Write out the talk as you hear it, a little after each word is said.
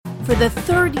For the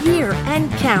third year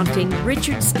and counting,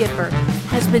 Richard Skipper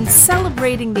has been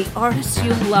celebrating the artists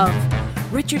you love.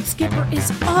 Richard Skipper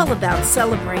is all about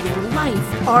celebrating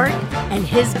life, art, and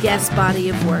his guest body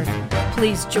of work.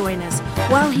 Please join us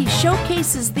while he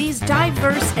showcases these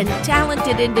diverse and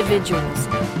talented individuals.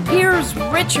 Here's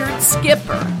Richard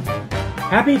Skipper.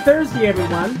 Happy Thursday,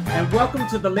 everyone, and welcome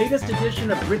to the latest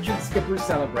edition of Richard Skipper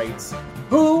Celebrates.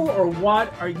 Who or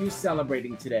what are you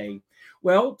celebrating today?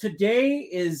 Well, today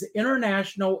is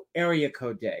International Area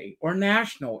Code Day, or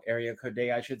National Area Code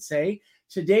Day, I should say.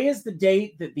 Today is the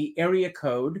date that the area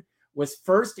code was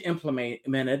first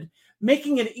implemented,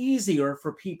 making it easier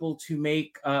for people to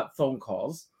make phone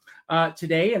calls.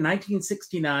 Today, in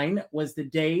 1969, was the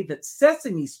day that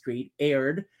Sesame Street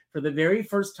aired for the very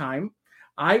first time.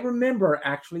 I remember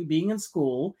actually being in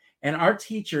school and our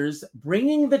teachers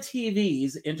bringing the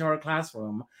TVs into our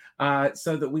classroom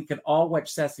so that we could all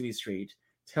watch Sesame Street.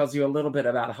 Tells you a little bit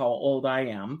about how old I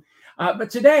am.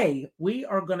 But today we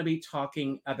are going to be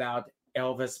talking about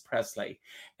Elvis Presley.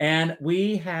 And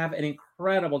we have an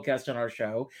incredible guest on our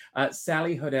show,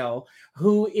 Sally Hoedel,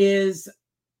 who is,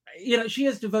 she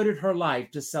has devoted her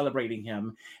life to celebrating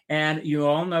him. And you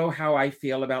all know how I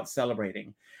feel about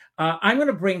celebrating. I'm going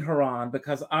to bring her on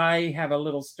because I have a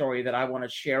little story that I want to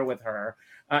share with her.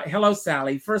 Hello,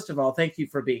 Sally. First of all, thank you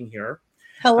for being here.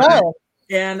 Hello.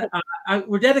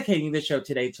 We're dedicating this show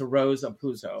today to Rose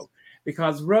Apuzzo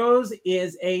because Rose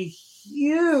is a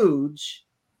huge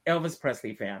Elvis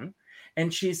Presley fan.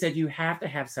 And she said, you have to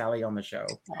have Sally on the show.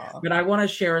 Aww. But I want to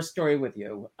share a story with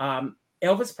you.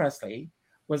 Elvis Presley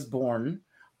was born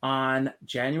on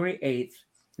January 8th,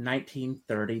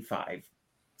 1935.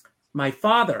 My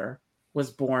father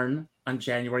was born on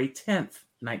January 10th,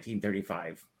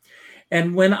 1935.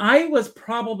 And when I was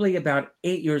probably about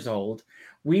 8 years old,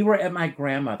 we were at my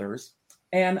grandmother's,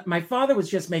 and my father was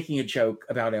just making a joke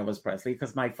about Elvis Presley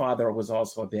because my father was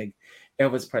also a big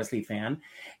Elvis Presley fan.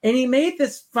 And he made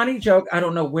this funny joke. I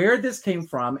don't know where this came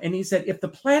from. And he said, if the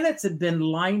planets had been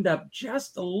lined up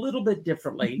just a little bit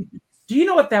differently, do you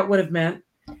know what that would have meant?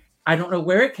 I don't know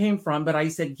where it came from, but I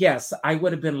said, yes, I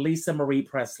would have been Lisa Marie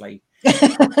Presley.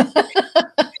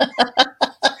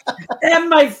 And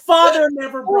my father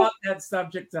never brought that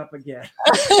subject up again.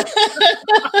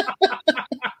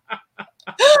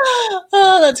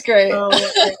 Oh, that's great. So,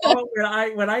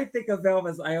 when I think of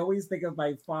Elvis, I always think of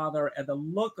my father and the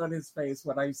look on his face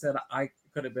when I said I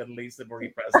could have been Lisa Marie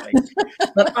Presley.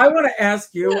 But I want to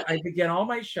ask you, I begin all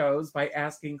my shows by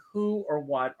asking who or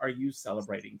what are you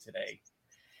celebrating today?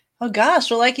 Oh, gosh.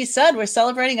 Well, like you said, we're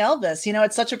celebrating Elvis.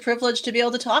 It's such a privilege to be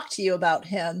able to talk to you about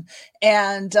him.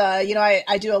 And,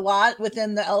 I do a lot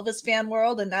within the Elvis fan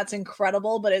world, and that's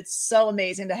incredible. But it's so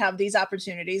amazing to have these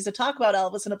opportunities to talk about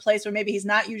Elvis in a place where maybe he's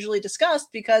not usually discussed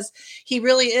because he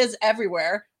really is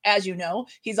everywhere. As you know,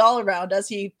 he's all around us.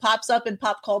 He pops up in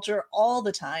pop culture all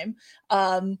the time.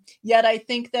 Yet I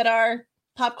think that our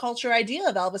pop culture idea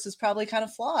of Elvis is probably kind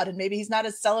of flawed, and maybe he's not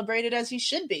as celebrated as he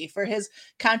should be for his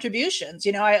contributions.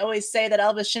 I always say that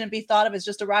Elvis shouldn't be thought of as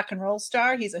just a rock and roll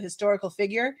star. He's a historical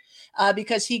figure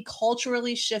because he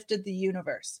culturally shifted the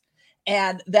universe.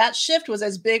 And that shift was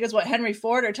as big as what Henry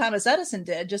Ford or Thomas Edison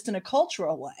did, just in a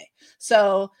cultural way.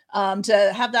 So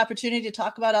to have the opportunity to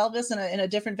talk about Elvis in a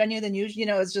different venue than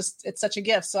usual, it's such a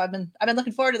gift. So I've been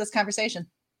looking forward to this conversation.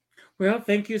 Well,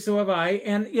 thank you. So have I.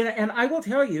 And I will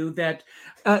tell you that,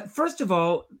 first of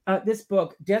all, this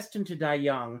book, Destined to Die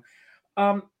Young,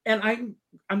 and I'm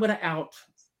going to out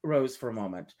Rose for a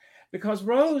moment because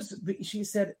Rose, she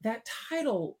said that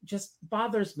title just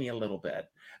bothers me a little bit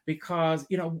because,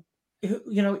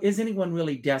 is anyone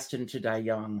really destined to die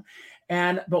young?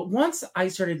 But once I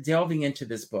started delving into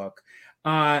this book,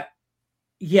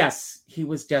 yes, he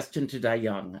was destined to die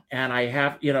young. And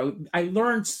I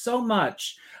learned so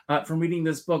much from reading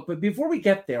this book. But before we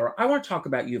get there, I want to talk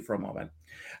about you for a moment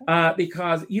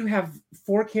because you have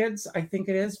 4 kids, I think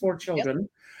it is, 4 children.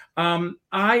 Yep.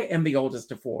 I am the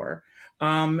oldest of 4.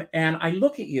 And I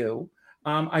look at you.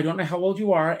 I don't know how old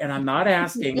you are, and I'm not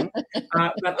asking,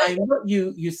 but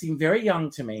you seem very young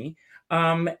to me.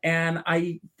 And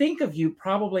I think of you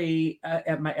probably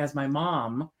as my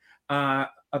mom,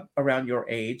 around your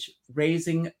age,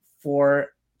 raising 4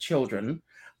 children.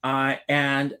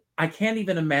 And I can't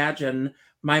even imagine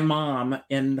my mom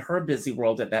in her busy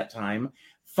world at that time,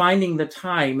 finding the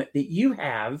time that you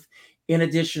have in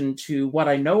addition to what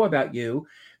I know about you,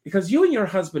 because you and your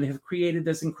husband have created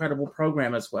this incredible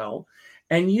program as well.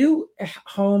 And you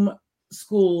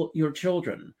homeschool your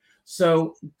children.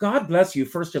 So God bless you,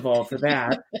 first of all, for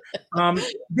that.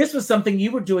 This was something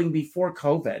you were doing before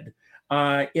COVID.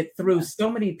 It threw so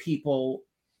many people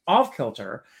off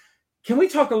kilter. Can we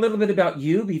talk a little bit about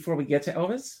you before we get to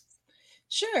Elvis?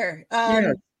 Sure.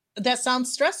 Yeah. That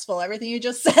sounds stressful, everything you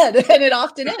just said, and it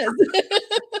often is.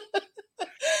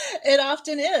 It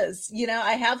often is.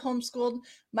 I have homeschooled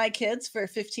my kids for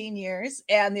 15 years,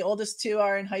 and the oldest two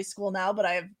are in high school now, but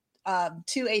I have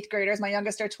two eighth graders. My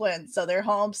youngest are twins, so they're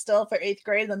home still for eighth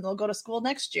grade, and then they'll go to school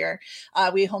next year.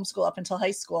 We homeschool up until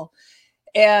high school.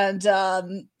 And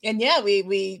yeah,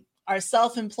 we are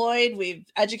self-employed. We've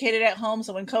educated at home.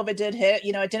 So when COVID did hit,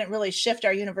 it didn't really shift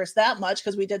our universe that much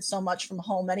because we did so much from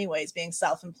home anyways, being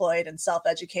self-employed and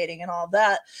self-educating and all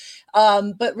that.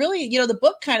 But really, the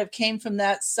book kind of came from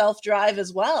that self-drive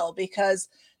as well, because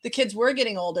the kids were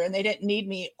getting older and they didn't need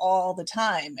me all the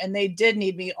time. And they did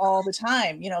need me all the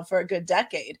time, for a good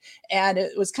decade. And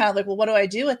it was kind of like, well, what do I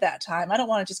do at that time? I don't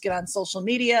want to just get on social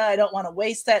media. I don't want to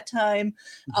waste that time.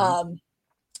 Mm-hmm.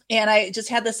 And I just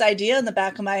had this idea in the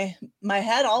back of my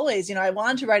head always, I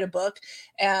wanted to write a book.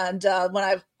 And when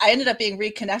I ended up being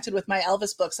reconnected with my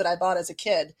Elvis books that I bought as a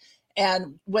kid.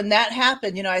 And when that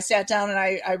happened, I sat down and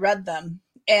I read them.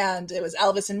 And it was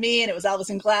Elvis and Me, and it was Elvis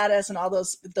and Gladys, and all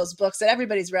those books that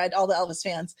everybody's read, all the Elvis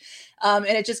fans. And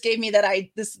it just gave me the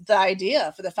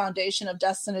idea for the foundation of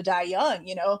Destined to Die Young.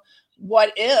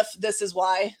 What if this is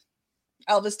why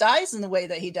Elvis dies in the way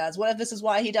that he does? What if this is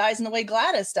why he dies in the way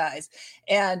Gladys dies?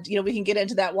 And, we can get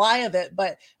into that why of it,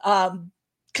 but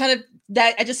kind of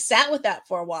that I just sat with that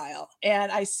for a while,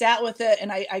 and I sat with it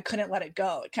and I couldn't let it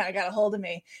go. It kind of got a hold of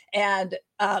me. And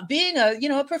being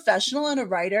a professional and a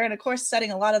writer, and of course,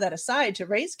 setting a lot of that aside to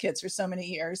raise kids for so many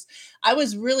years, I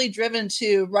was really driven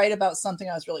to write about something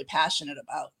I was really passionate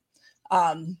about.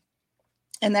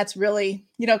 And that's really,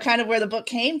 kind of where the book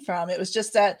came from. It was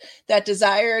just that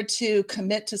desire to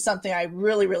commit to something I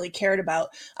really, really cared about.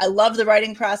 I love the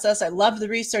writing process. I love the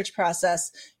research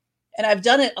process. And I've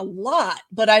done it a lot,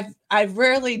 but I've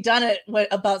rarely done it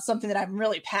about something that I'm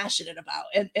really passionate about.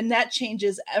 And that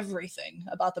changes everything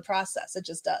about the process. It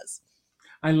just does.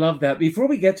 I love that. Before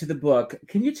we get to the book,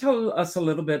 can you tell us a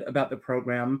little bit about the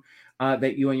program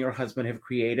that you and your husband have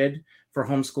created for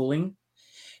homeschooling?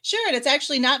 Sure. And it's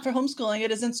actually not for homeschooling. It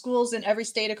is in schools in every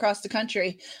state across the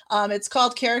country. It's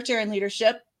called Character and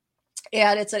Leadership.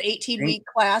 And it's an 18-week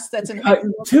class that's in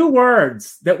 2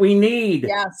 words that we need.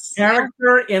 Yes.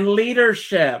 Character and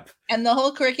leadership. And the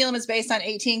whole curriculum is based on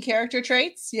 18 character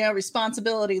traits,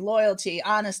 responsibility, loyalty,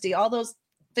 honesty, all those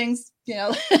things,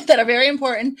 that are very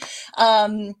important.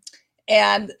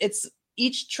 And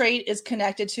each trait is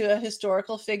connected to a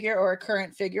historical figure or a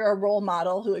current figure, a role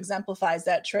model who exemplifies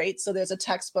that trait. So there's a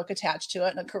textbook attached to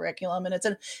it and a curriculum. And it's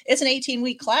an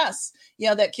 18-week class,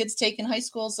 that kids take in high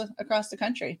schools across the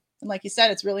country. And like you said,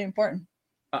 it's really important.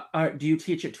 Do you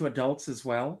teach it to adults as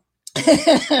well?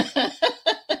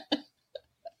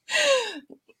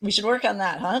 We should work on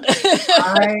that, huh?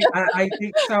 I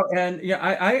think so. And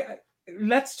I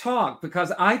let's talk,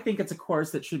 because I think it's a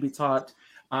course that should be taught,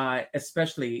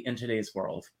 especially in today's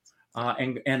world.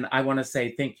 And I want to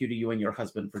say thank you to you and your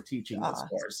husband for teaching this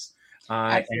course.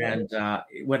 And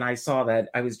when I saw that,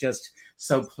 I was just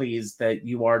so pleased that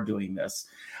you are doing this.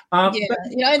 And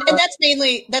that's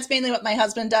mainly what my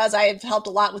husband does. I've helped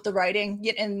a lot with the writing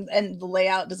and the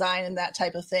layout design and that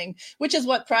type of thing, which is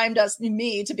what primed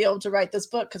me to be able to write this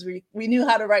book, because we knew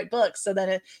how to write books. So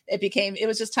then it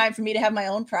was just time for me to have my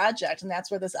own project. And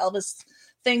that's where this Elvis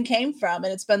thing came from.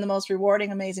 And it's been the most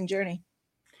rewarding, amazing journey.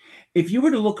 If you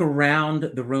were to look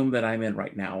around the room that I'm in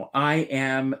right now, I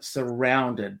am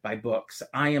surrounded by books.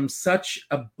 I am such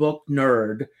a book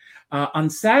nerd. On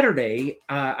Saturday,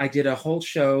 I did a whole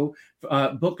show,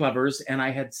 Book Lovers, and I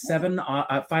had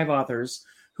 5 authors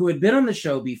who had been on the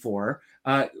show before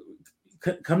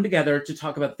come together to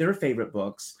talk about their favorite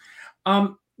books.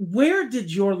 Where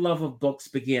did your love of books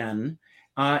begin?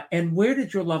 And where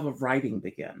did your love of writing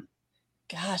begin?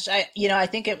 Gosh, I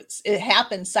think it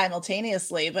happened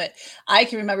simultaneously, but I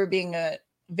can remember being a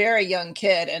very young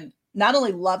kid and not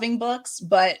only loving books,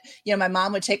 but, my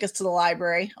mom would take us to the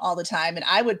library all the time, and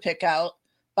I would pick out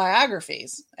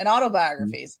biographies and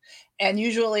autobiographies, and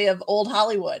usually of old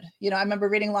Hollywood. I remember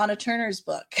reading Lana Turner's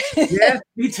book. Yeah,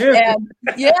 me too.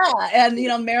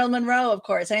 and Marilyn Monroe, of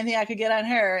course, anything I could get on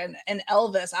her, and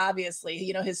Elvis, obviously.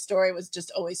 His story was just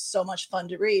always so much fun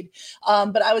to read.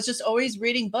 But I was just always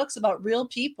reading books about real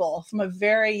people from a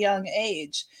very young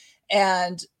age.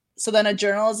 And so then a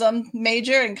journalism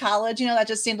major in college, that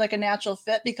just seemed like a natural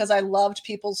fit because I loved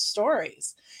people's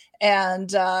stories. And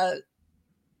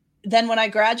then when I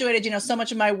graduated, so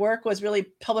much of my work was really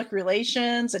public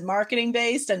relations and marketing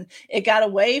based, and it got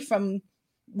away from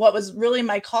what was really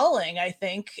my calling, I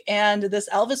think. And this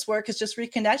Elvis work has just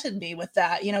reconnected me with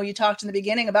that. You know, you talked in the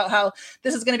beginning about how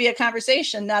this is going to be a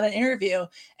conversation, not an interview.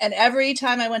 And every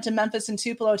time I went to Memphis and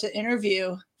Tupelo to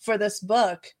interview for this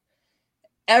book,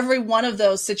 every one of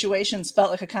those situations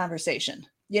felt like a conversation.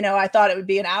 You know, I thought it would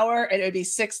be an hour and it would be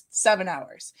 6-7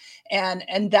 hours.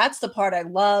 And that's the part I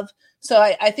love. So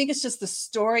I think it's just the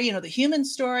story, you know, the human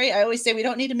story. I always say we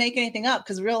don't need to make anything up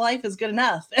because real life is good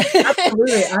enough.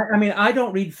 Absolutely. I mean, I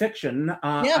don't read fiction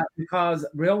because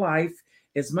real life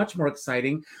is much more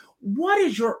exciting. What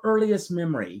is your earliest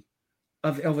memory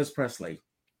of Elvis Presley?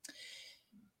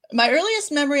 My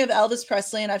earliest memory of Elvis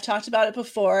Presley, and I've talked about it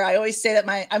before, I always say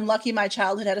that I'm lucky my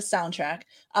childhood had a soundtrack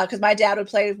because my dad would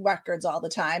play records all the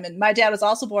time. And my dad was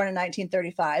also born in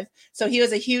 1935. So he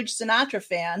was a huge Sinatra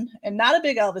fan and not a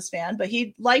big Elvis fan, but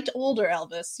he liked older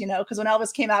Elvis, you know, because when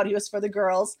Elvis came out, he was for the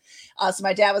girls. So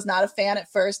my dad was not a fan at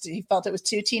first. He felt it was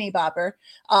too teeny bopper.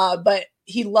 But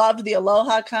he loved the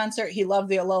Aloha concert. He loved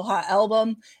the Aloha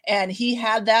album. And he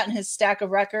had that in his stack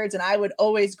of records. And I would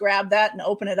always grab that and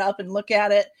open it up and look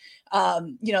at it.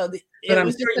 You know, but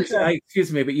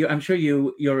excuse me, but I'm sure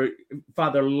your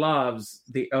father loves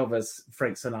the Elvis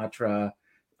Frank Sinatra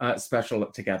special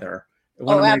together.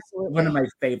 Absolutely. One of my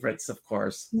favorites, of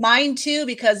course. Mine too,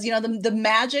 because, you know, the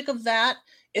magic of that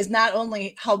is not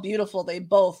only how beautiful they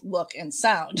both look and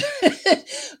sound,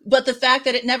 but the fact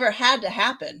that it never had to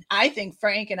happen. I think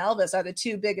Frank and Elvis are the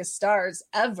two biggest stars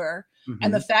ever. Mm-hmm.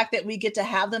 And the fact that we get to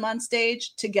have them on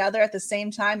stage together at the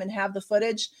same time and have the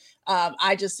footage,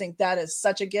 I just think that is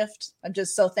such a gift. I'm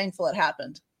just so thankful it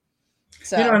happened.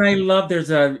 So, you know, and I love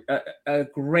there's a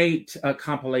great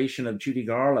compilation of Judy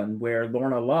Garland where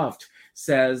Lorna Luft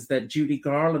says that Judy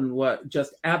Garland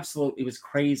was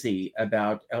crazy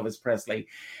about Elvis Presley,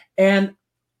 and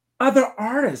other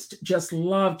artists just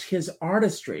loved his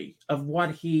artistry of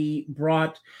what he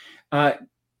brought.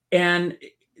 And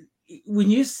when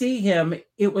you see him,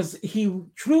 he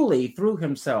truly threw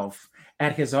himself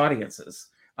at his audiences.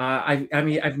 I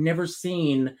mean, I've never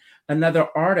seen another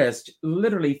artist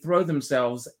literally throw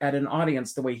themselves at an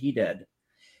audience the way he did.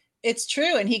 It's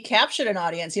true. And he captured an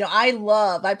audience. You know,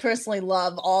 I personally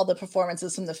love all the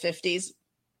performances from the 50s.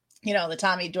 You know, the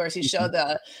Tommy Dorsey show,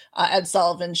 the Ed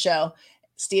Sullivan show,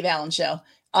 Steve Allen show,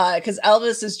 because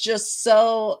Elvis is just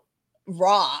so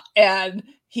raw and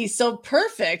he's so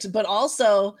perfect, but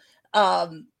also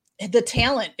the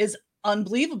talent is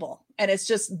unbelievable. And it's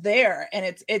just there,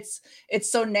 and it's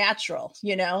so natural,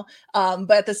 you know.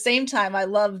 But at the same time, I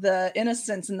love the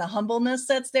innocence and the humbleness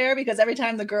that's there, because every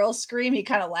time the girls scream, he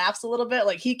kind of laughs a little bit,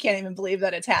 like he can't even believe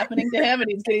that it's happening to him,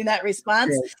 and he's getting that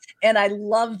response. Yeah. And I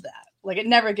love that. Like, it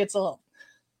never gets old.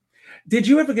 Did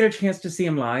you ever get a chance to see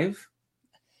him live?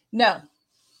 No.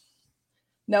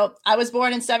 I was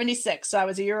born in 1976, so I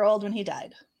was a year old when he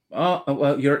died. Oh,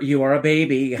 well, you are a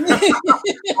baby.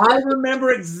 I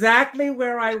remember exactly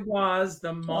where I was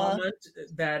the moment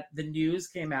that the news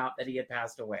came out that he had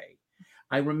passed away.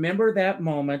 I remember that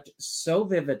moment so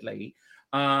vividly.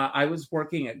 I was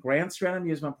working at Grand Strand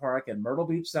Amusement Park in Myrtle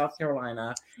Beach, South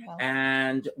Carolina. Wow.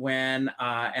 And when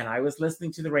I was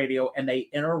listening to the radio, and they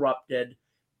interrupted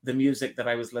the music that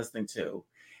I was listening to.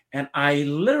 And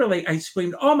I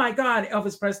screamed, "Oh my God,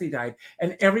 Elvis Presley died."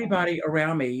 And everybody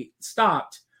around me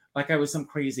stopped like I was some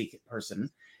crazy person.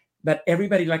 But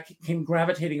everybody came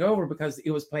gravitating over because it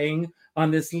was playing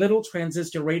on this little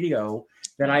transistor radio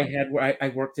that I had where I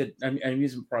worked at an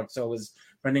amusement park. So I was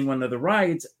running one of the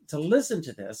rides to listen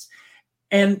to this.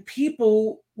 And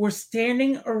people were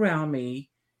standing around me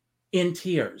in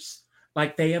tears,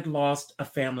 like they had lost a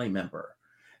family member,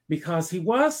 because he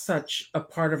was such a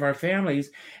part of our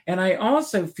families. And I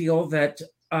also feel that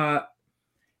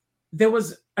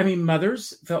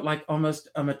mothers felt like almost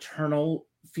a maternal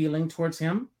feeling towards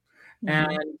him.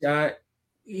 Mm-hmm. And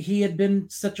he had been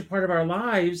such a part of our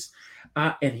lives,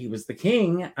 and he was the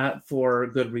king for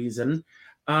good reason.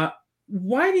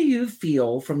 Why do you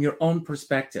feel, from your own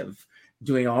perspective,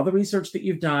 doing all the research that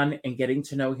you've done and getting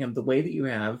to know him the way that you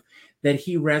have, that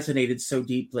he resonated so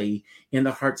deeply in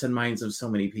the hearts and minds of so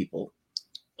many people?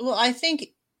 Well, I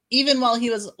think even while he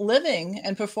was living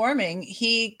and performing,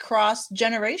 he crossed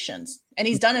generations, and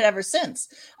he's done it ever since.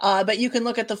 But you can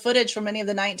look at the footage from many of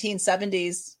the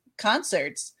 1970s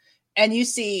concerts, and you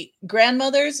see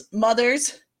grandmothers,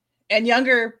 mothers, and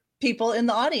younger people in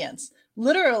the audience.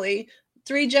 Literally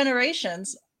 3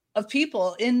 generations of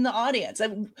people in the audience.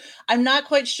 I'm not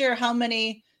quite sure how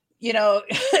many,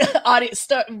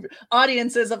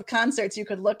 audiences of concerts you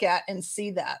could look at and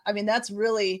see that. I mean, that's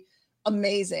really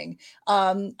amazing.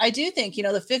 I do think, the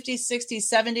 50s,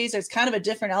 60s, 70s, there's kind of a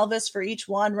different Elvis for each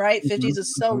one, right? 50s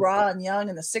is so raw and young,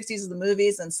 and the 60s is the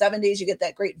movies, and 70s you get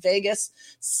that great Vegas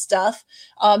stuff.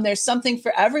 There's something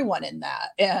for everyone in that.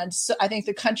 And so I think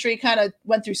the country kind of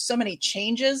went through so many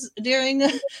changes during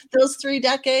those 3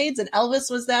 decades, and Elvis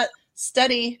was that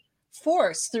steady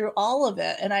force through all of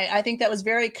it. And I think that was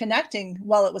very connecting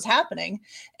while it was happening.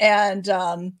 And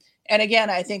again,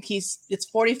 I think it's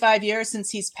 45 years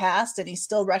since he's passed, and he's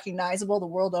still recognizable the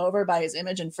world over by his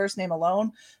image and first name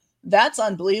alone. That's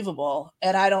unbelievable.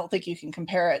 And I don't think you can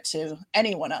compare it to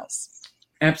anyone else.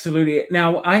 Absolutely.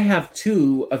 Now, I have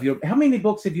 2 of how many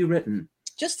books have you written?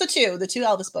 Just the 2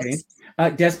 Elvis books.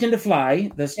 Okay. Destined to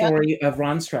Fly, the story of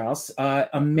Ron Strauss,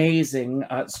 amazing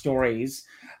stories.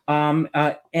 And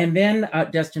then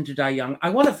Destined to Die Young. I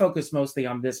want to focus mostly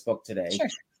on this book today. Sure.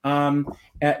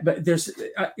 But there's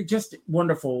just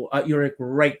wonderful. You're a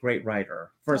great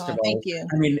writer. First of all, thank you.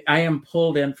 I mean, I am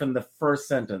pulled in from the first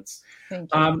sentence. Thank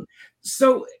you.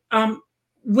 So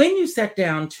when you sat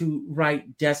down to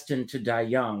write Destined to Die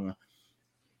Young,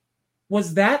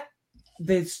 was that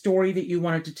the story that you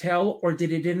wanted to tell, or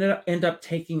did it end up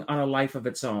taking on a life of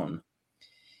its own?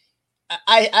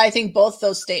 I think both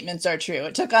those statements are true.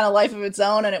 It took on a life of its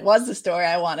own, and it was the story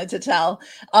I wanted to tell.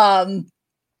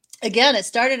 Again, it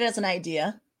started as an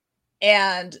idea,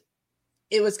 and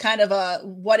it was kind of a,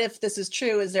 what if this is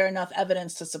true? Is there enough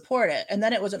evidence to support it? And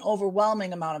then it was an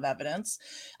overwhelming amount of evidence.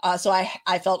 So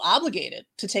I felt obligated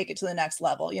to take it to the next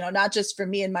level, not just for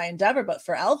me and my endeavor, but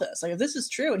for Elvis. Like, if this is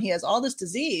true and he has all this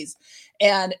disease,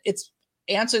 and it's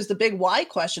answers the big why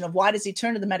question of why does he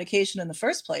turn to the medication in the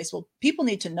first place? Well, people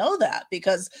need to know that,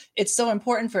 because it's so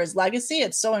important for his legacy.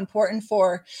 It's so important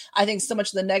for, I think, so much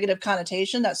of the negative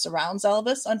connotation that surrounds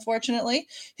Elvis. Unfortunately,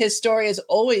 his story is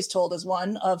always told as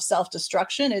one of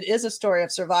self-destruction. It is a story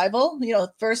of survival,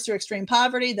 first through extreme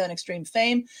poverty, then extreme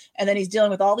fame. And then he's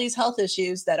dealing with all these health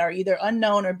issues that are either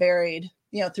unknown or buried,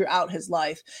 throughout his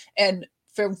life. And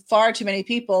for far too many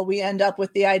people, we end up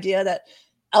with the idea that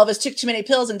Elvis took too many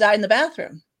pills and died in the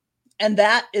bathroom. And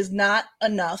that is not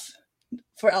enough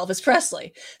for Elvis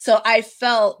Presley. So I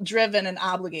felt driven and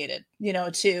obligated,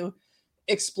 to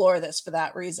explore this for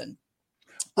that reason.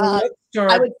 I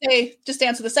would say, just to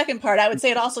answer the second part, I would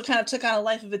say it also kind of took on a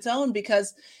life of its own,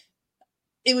 because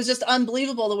it was just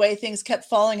unbelievable the way things kept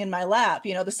falling in my lap.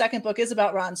 The second book is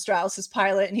about Ron Strauss, his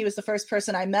pilot, and he was the first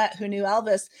person I met who knew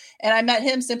Elvis. And I met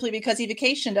him simply because he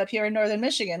vacationed up here in Northern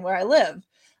Michigan, where I live.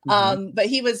 But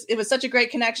it was such a great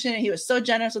connection, and he was so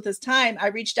generous with his time. I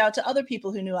reached out to other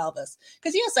people who knew Elvis,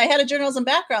 because yes, I had a journalism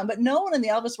background, but no one in the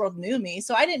Elvis world knew me.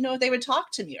 So I didn't know if they would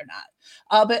talk to me or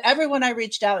not. But everyone I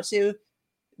reached out to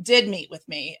did meet with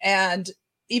me. And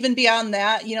even beyond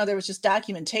that, there was just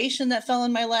documentation that fell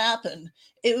in my lap, and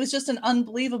it was just an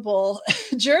unbelievable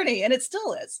journey. And it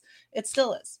still is. It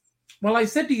still is. Well, I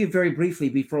said to you very briefly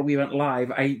before we went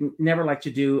live, I never like to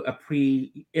do a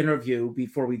pre-interview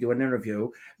before we do an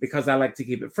interview, because I like to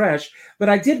keep it fresh. But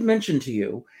I did mention to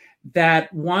you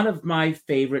that one of my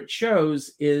favorite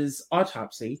shows is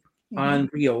Autopsy on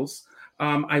Reels.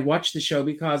 I watched the show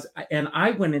and I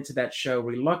went into that show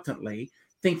reluctantly,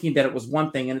 thinking that it was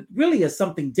one thing, and it really is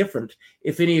something different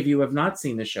if any of you have not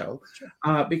seen the show,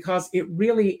 because it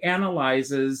really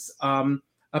analyzes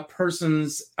a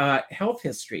person's health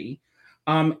history.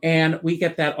 And we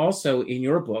get that also in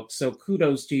your book. So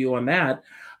kudos to you on that.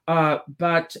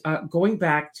 But going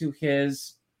back to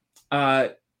his,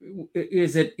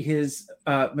 is it his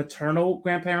maternal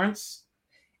grandparents?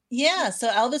 Yeah. So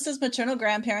Elvis's maternal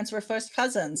grandparents were first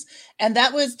cousins, and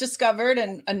that was discovered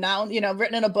and now,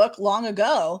 written in a book long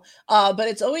ago. But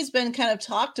it's always been kind of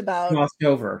talked about.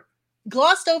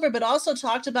 Glossed over, but also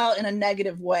talked about in a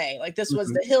negative way. Like, this was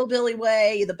the hillbilly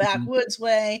way, the backwoods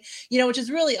way, which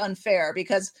is really unfair,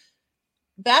 because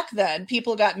back then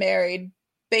people got married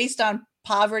based on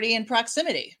poverty and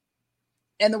proximity.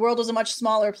 And the world was a much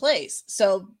smaller place.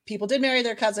 So people did marry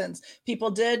their cousins.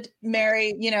 People did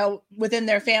marry, within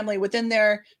their family, within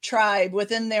their tribe,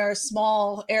 within their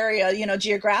small area,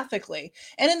 geographically.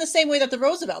 And in the same way that the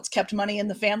Roosevelts kept money in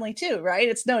the family too, right?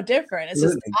 It's no different. It's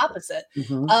just the opposite.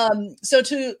 So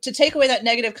to take away that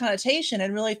negative connotation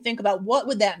and really think about what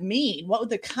would that mean? What would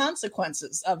the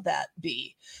consequences of that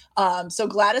be? So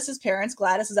Gladys is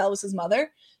Elvis's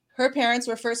mother. Her parents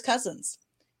were first cousins.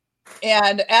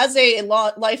 And as a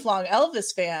lifelong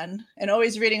Elvis fan and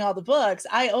always reading all the books,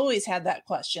 I always had that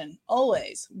question.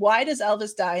 Always. Why does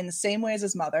Elvis die in the same way as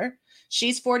his mother?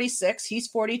 She's 46. He's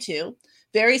 42.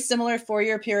 Very similar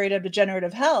 4-year period of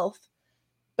degenerative health.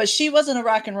 But she wasn't a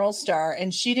rock and roll star,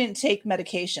 and she didn't take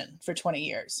medication for 20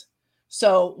 years.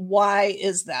 So why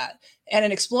is that? And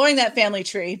in exploring that family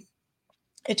tree,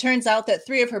 it turns out that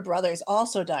 3 of her brothers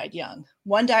also died young.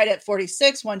 One died at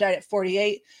 46, one died at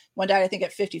 48, one died, I think,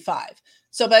 at 55.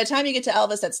 So by the time you get to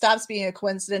Elvis, that stops being a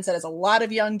coincidence. That is a lot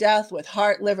of young death with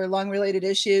heart, liver, lung-related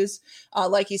issues.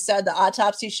 Like you said, the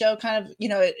autopsy show kind of,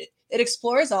 it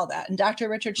explores all that. And Dr.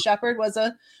 Richard Shepard was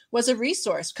a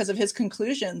resource because of his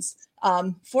conclusions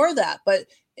for that. But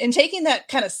in taking that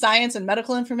kind of science and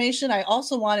medical information, I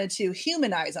also wanted to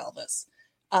humanize Elvis.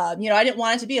 I didn't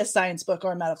want it to be a science book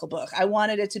or a medical book. I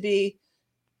wanted it to be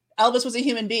Elvis was a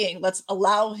human being. Let's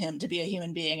allow him to be a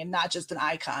human being and not just an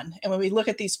icon. And when we look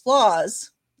at these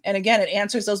flaws, and again, it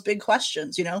answers those big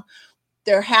questions,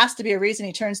 there has to be a reason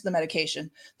he turns to the medication.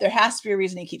 There has to be a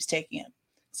reason he keeps taking it.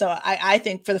 So I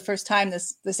think for the first time,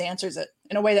 this answers it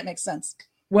in a way that makes sense.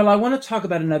 Well, I want to talk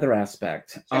about another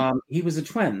aspect. Sure. He was a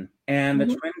twin, and the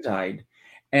twin died,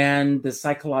 and the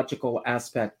psychological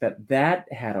aspect that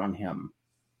had on him.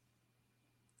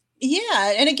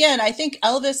 Yeah. And again, I think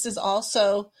Elvis is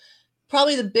also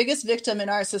probably the biggest victim in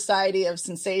our society of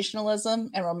sensationalism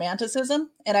and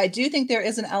romanticism. And I do think there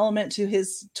is an element to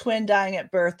his twin dying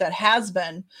at birth that has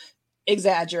been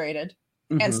exaggerated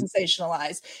and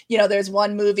sensationalized. There's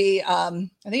one movie, I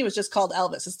think it was just called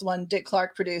Elvis. It's the one Dick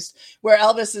Clark produced, where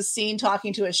Elvis is seen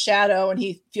talking to his shadow and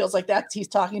he feels like that he's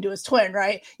talking to his twin,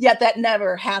 right? Yet that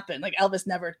never happened. Like Elvis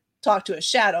never talked to a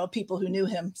shadow. People who knew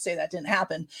him say that didn't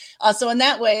happen. So in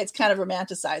that way, it's kind of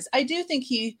romanticized. I do think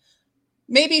he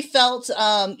maybe felt,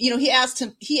 he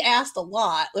asked a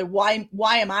lot, like,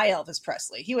 why am I Elvis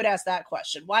Presley? He would ask that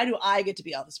question. Why do I get to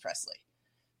be Elvis Presley?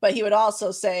 But he would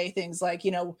also say things like,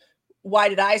 why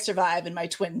did I survive and my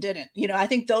twin didn't? I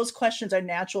think those questions are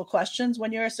natural questions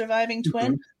when you're a surviving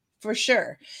twin, for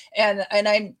sure. And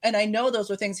I know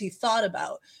those were things he thought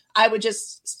about. I would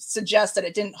just suggest that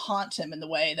it didn't haunt him in the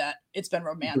way that it's been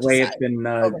romanticized. The way it's been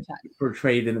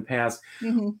portrayed in the past.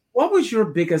 What was your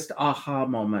biggest aha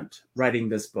moment writing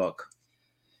this book?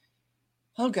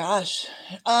 Oh, gosh.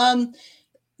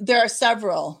 There are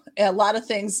several. A lot of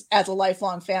things as a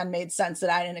lifelong fan made sense that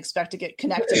I didn't expect to get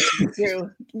connected to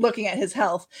through looking at his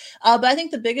health. But I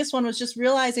think the biggest one was just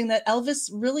realizing that Elvis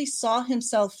really saw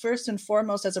himself first and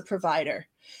foremost as a provider.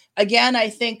 Again, I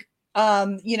think,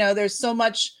 there's so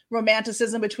much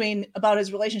romanticism about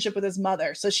his relationship with his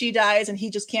mother. So she dies and he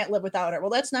just can't live without her. Well,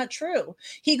 that's not true.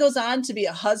 He goes on to be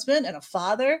a husband and a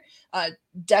father, a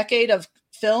decade of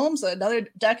films, another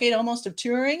decade almost of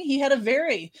touring. He had a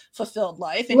very fulfilled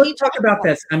life. And let's talk about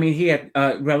this. I mean, he had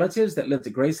relatives that lived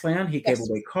at Graceland. He gave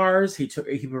away cars. He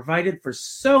provided for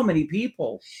so many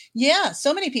people. Yeah,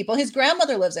 so many people. His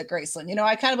grandmother lives at Graceland.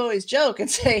 I kind of always joke and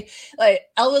say, like,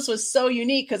 Elvis was so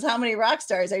unique because how many rock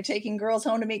stars are taking girls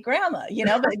home to meet grandma?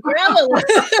 But grandma,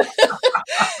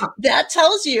 that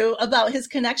tells you about his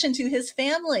connection to his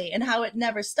family and how it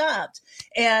never stopped.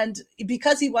 And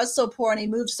because he was so poor and he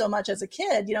moved so much as a kid,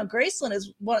 Graceland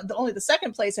is only the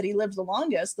second place that he lived the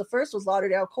longest. The first was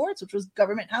Lauderdale Courts, which was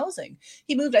government housing.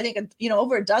 He moved, I think,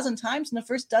 over a dozen times in the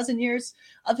first dozen years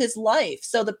of his life.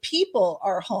 So the people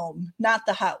are home, not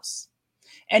the house.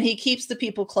 And he keeps the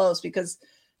people close because,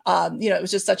 it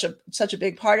was just such a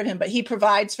big part of him, but he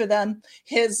provides for them.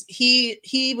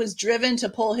 He was driven to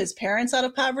pull his parents out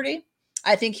of poverty.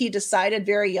 I think he decided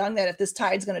very young that if this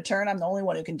tide's going to turn, I'm the only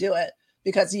one who can do it,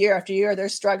 because year after year they're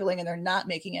struggling and they're not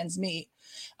making ends meet.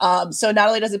 So not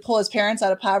only does he pull his parents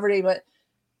out of poverty, but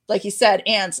like you said,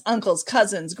 aunts, uncles,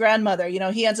 cousins, grandmother,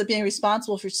 he ends up being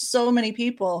responsible for so many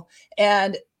people.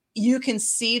 And you can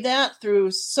see that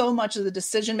through so much of the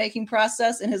decision-making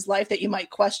process in his life that you might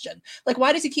question. Like,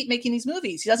 why does he keep making these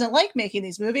movies? He doesn't like making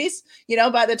these movies.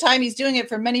 By the time he's doing it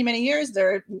for many, many years,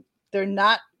 they're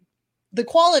not, the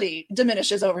quality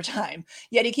diminishes over time,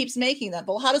 yet he keeps making them.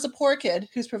 But how does a poor kid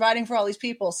who's providing for all these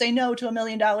people say no to $1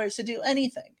 million to do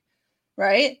anything?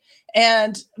 Right.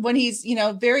 And when he's,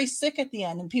 very sick at the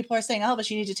end and people are saying, Elvis,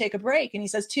 you need to take a break. And he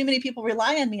says, too many people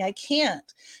rely on me. I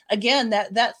can't. Again,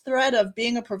 that thread of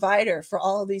being a provider for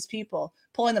all of these people,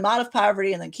 pulling them out of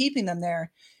poverty and then keeping them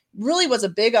there, really was a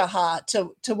big aha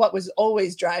to what was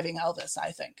always driving Elvis,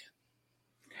 I think.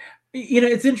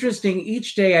 It's interesting.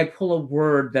 Each day I pull a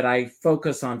word that I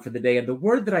focus on for the day. And the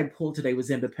word that I pulled today was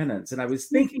independence. And I was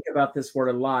thinking about this word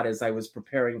a lot as I was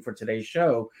preparing for today's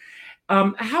show.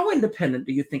 How independent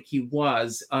do you think he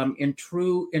was in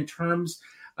terms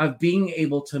of being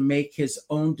able to make his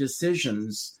own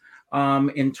decisions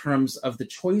in terms of the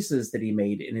choices that he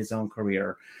made in his own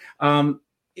career?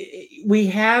 We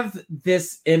have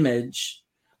this image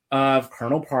of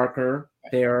Colonel Parker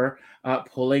there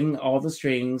pulling all the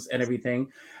strings and everything.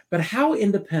 But how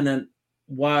independent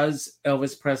was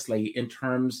Elvis Presley in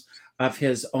terms of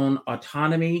his own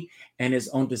autonomy and his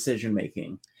own decision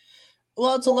making?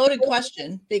 Well, it's a loaded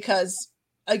question because,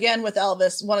 again, with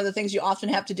Elvis, one of the things you often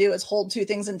have to do is hold two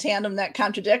things in tandem that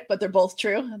contradict, but they're both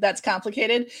true. That's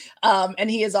complicated. And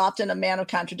he is often a man of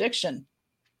contradiction.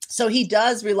 So he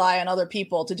does rely on other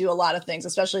people to do a lot of things,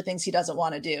 especially things he doesn't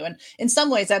want to do. And in some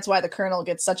ways, that's why the Colonel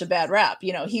gets such a bad rap.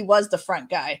 You know, he was the front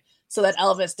guy so that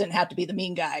Elvis didn't have to be the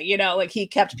mean guy, you know, like he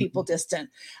kept people distant.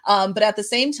 But at the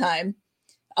same time,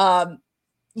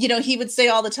 you know, he would say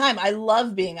all the time, I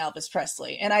love being Elvis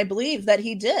Presley. And I believe that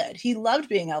he did. He loved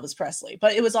being Elvis Presley,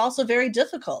 but it was also very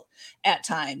difficult at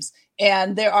times.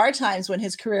 And there are times when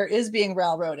his career is being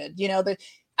railroaded, you know,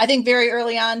 I think very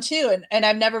early on too. And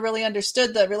I've never really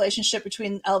understood the relationship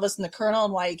between Elvis and the Colonel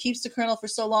and why he keeps the Colonel for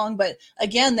so long. But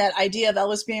again, that idea of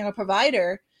Elvis being a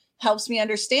provider helps me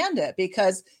understand it,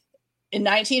 because in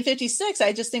 1956,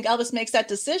 I just think Elvis makes that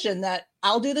decision that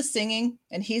I'll do the singing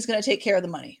and he's going to take care of the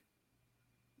money.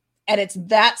 And it's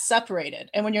that separated.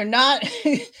 And when you're not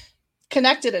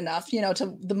connected enough, you know,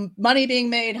 to the money being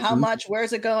made, how much,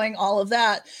 where's it going, all of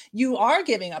that, you are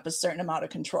giving up a certain amount of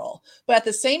control. But at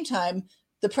the same time,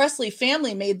 the Presley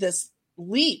family made this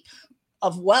leap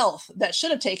of wealth that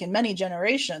should have taken many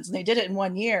generations, and they did it in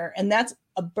 1 year. And that's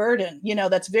a burden, you know,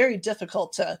 that's very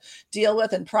difficult to deal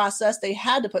with and process. They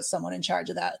had to put someone in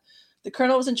charge of that. The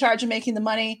Colonel was in charge of making the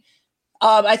money.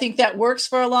 I think that works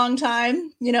for a long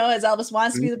time, you know, as Elvis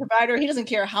wants to be the provider. He doesn't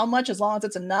care how much, as long as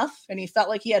it's enough. And he felt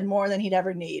like he had more than he'd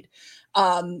ever need.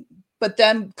 But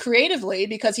then creatively,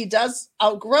 because he does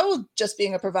outgrow just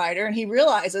being a provider and he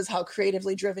realizes how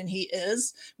creatively driven he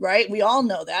is, right? We all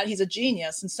know that. He's a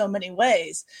genius in so many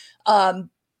ways.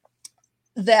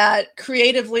 That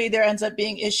creatively there ends up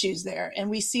being issues there. And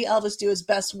we see Elvis do his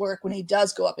best work when he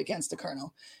does go up against the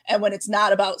Colonel. And when it's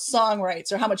not about song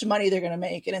rights or how much money they're going to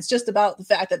make. And it's just about the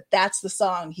fact that that's the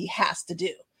song he has to do.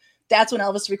 That's when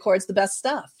Elvis records the best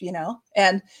stuff, you know?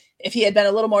 And if he had been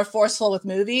a little more forceful with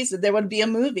movies, there would be a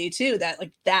movie too, that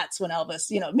like, that's when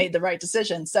Elvis, you know, made the right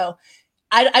decision. So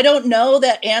I don't know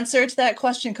that answer to that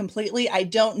question completely. I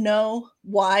don't know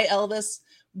why Elvis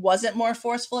wasn't more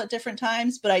forceful at different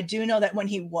times, but I do know that when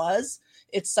he was,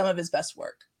 it's some of his best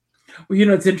work. Well, you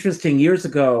know, it's interesting. Years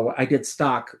ago, I did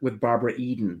stock with Barbara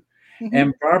Eden,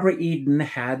 and Barbara Eden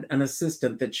had an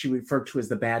assistant that she referred to as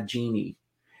the bad genie.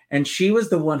 And she was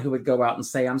the one who would go out and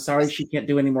say, I'm sorry, she can't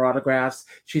do any more autographs.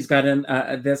 She's got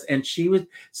this. And she would,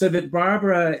 so that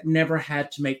Barbara never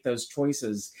had to make those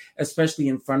choices, especially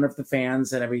in front of the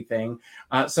fans and everything.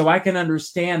 So I can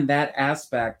understand that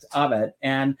aspect of it.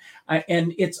 And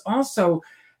it's also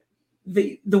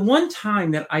the one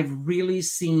time that I've really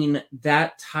seen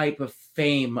that type of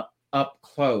fame up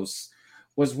close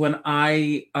was when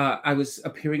I was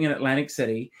appearing in Atlantic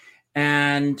City.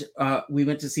 And we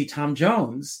went to see Tom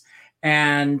Jones,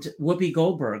 and Whoopi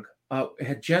Goldberg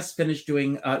had just finished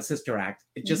doing Sister Act.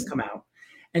 It just come out.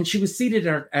 And she was seated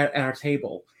at our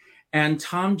table. And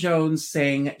Tom Jones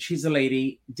sang She's a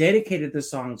Lady, dedicated the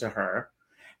song to her.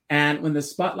 And when the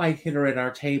spotlight hit her at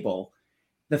our table,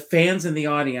 the fans in the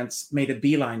audience made a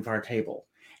beeline for our table.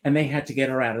 And they had to get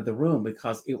her out of the room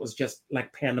because it was just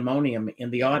like pandemonium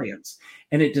in the audience.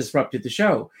 And it disrupted the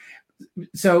show.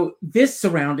 So this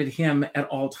surrounded him at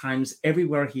all times,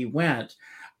 everywhere he went.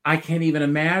 I can't even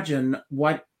imagine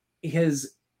what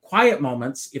his quiet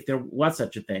moments, if there was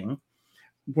such a thing,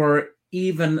 were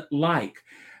even like.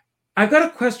 I've got a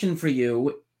question for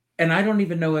you, and I don't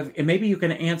even know if maybe you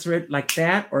can answer it like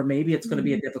that, or maybe it's going to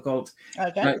be a difficult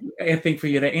thing for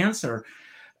you to answer.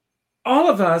 All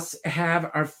of us have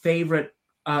our favorite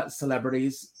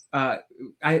celebrities.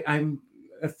 I'm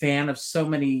a fan of so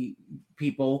many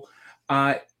people.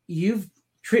 You've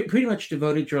pretty much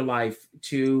devoted your life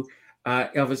to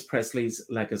Elvis Presley's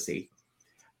legacy.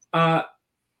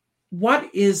 What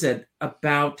is it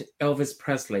about Elvis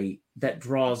Presley that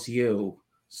draws you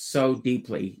so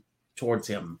deeply towards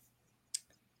him?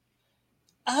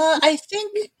 I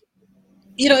think,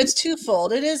 you know, it's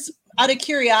twofold. It is out of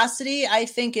curiosity. I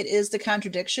think it is the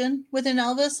contradiction within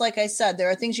Elvis. Like I said, there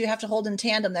are things you have to hold in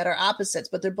tandem that are opposites,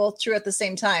 but they're both true at the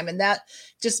same time. And that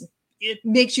just it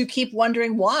makes you keep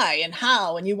wondering why and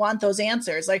how, and you want those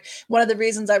answers. Like one of the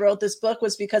reasons I wrote this book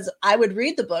was because I would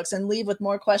read the books and leave with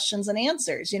more questions than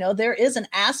answers. You know, there is an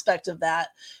aspect of that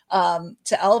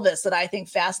to Elvis that I think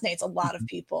fascinates a lot of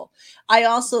people. I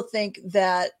also think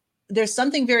that there's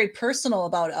something very personal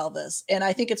about Elvis. And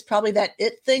I think it's probably that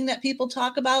it thing that people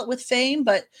talk about with fame,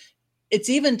 but it's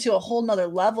even to a whole nother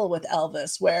level with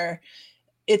Elvis, where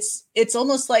it's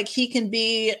almost like he can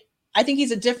be, I think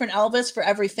he's a different Elvis for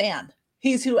every fan.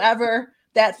 He's whoever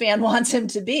that fan wants him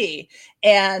to be.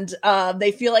 And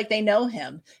they feel like they know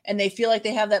him, and they feel like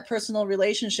they have that personal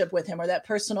relationship with him, or that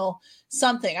personal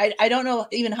something. I don't know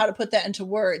even how to put that into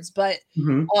words, but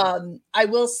I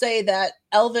will say that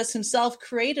Elvis himself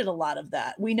created a lot of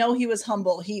that. We know he was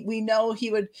humble. We know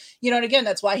he would, and again,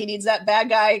 that's why he needs that bad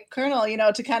guy colonel,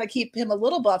 to kind of keep him a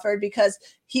little buffered, because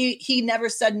he never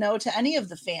said no to any of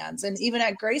the fans. And even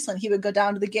at Graceland, he would go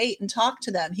down to the gate and talk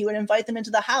to them. He would invite them into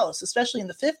the house, especially in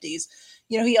the 50s.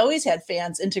 He always had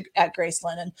fans at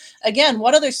Graceland. And again,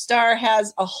 what other star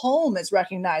has a home as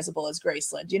recognizable as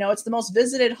Graceland? It's the most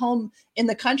visited home in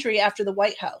the country after the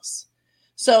White House.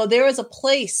 So there is a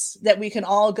place that we can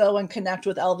all go and connect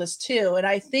with Elvis too. And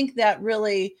I think that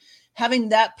really having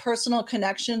that personal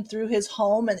connection through his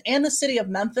home and the city of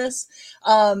Memphis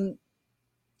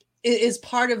is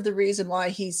part of the reason why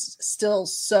he's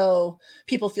still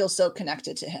people feel so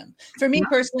connected to him. For me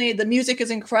personally, the music is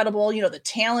incredible. The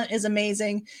talent is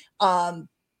amazing. And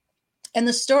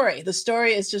the story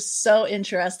is just so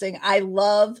interesting. I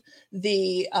love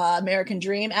the American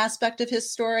Dream aspect of his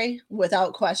story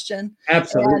without question.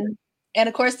 Absolutely. And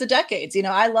of course the decades,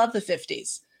 I love the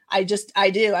 50s. I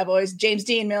do. I've always, James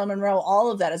Dean, Marilyn Monroe, all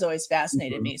of that has always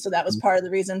fascinated me. So that was part of the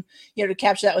reason, to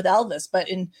capture that with Elvis. But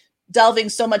in delving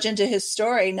so much into his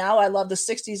story, now I love the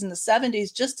 60s and the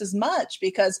 70s just as much,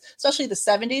 because especially the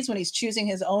 70s, when he's choosing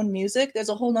his own music, there's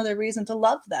a whole nother reason to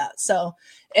love that. So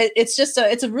he's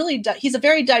a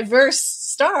very diverse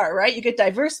star, right? You get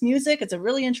diverse music. It's a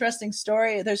really interesting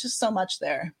story. There's just so much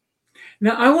there.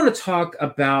 Now, I want to talk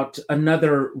about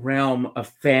another realm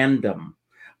of fandom.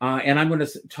 And I'm going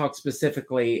to talk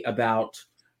specifically about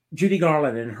Judy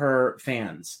Garland and her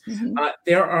fans.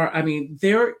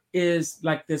 There is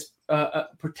like this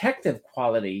protective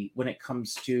quality when it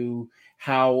comes to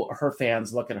how her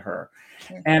fans look at her.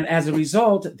 Sure. And as a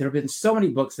result, there have been so many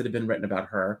books that have been written about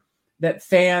her that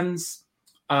fans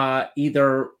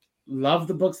either love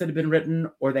the books that have been written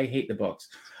or they hate the books.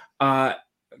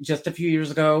 Just a few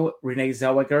years ago, Renee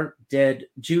Zellweger did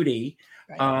Judy.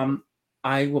 Right.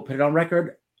 I will put it on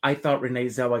record. I thought Renee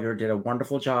Zellweger did a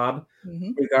wonderful job.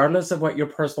 Regardless of what your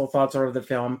personal thoughts are of the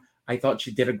film, I thought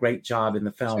she did a great job in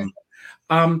the film.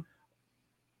 Sure.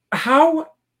 How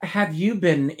have you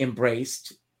been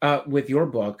embraced with your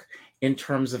book in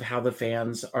terms of how the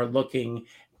fans are looking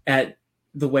at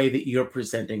the way that you're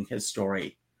presenting his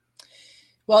story?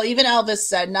 Well, even Elvis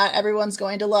said, not everyone's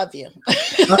going to love you.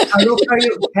 I will tell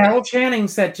you, Carol Channing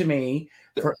said to me,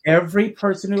 for every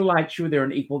person who likes you, there are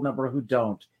an equal number who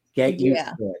don't. Get used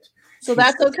to it. So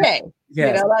that's okay.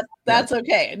 Yes. That's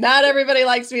okay. Not everybody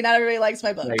likes me. Not everybody likes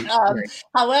my book. Right.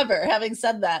 However, having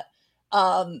said that,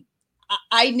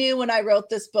 I knew when I wrote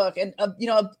this book, and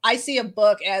I see a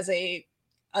book as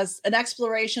an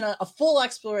exploration, a full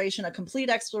exploration, a complete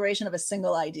exploration of a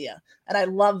single idea. And I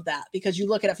love that, because you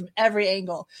look at it from every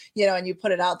angle, and you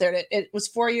put it out there. It was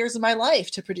 4 years of my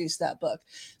life to produce that book.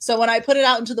 So when I put it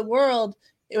out into the world,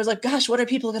 it was like, gosh, what are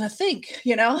people going to think?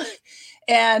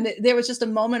 And there was just a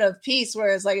moment of peace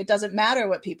where it's like, it doesn't matter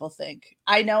what people think.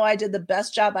 I know I did the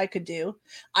best job I could do.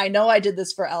 I know I did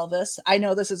this for Elvis. I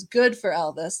know this is good for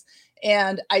Elvis.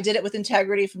 And I did it with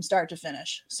integrity from start to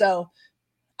finish. So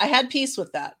I had peace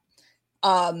with that.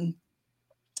 And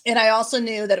I also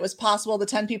knew that it was possible the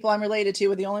 10 people I'm related to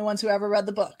were the only ones who ever read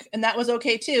the book. And that was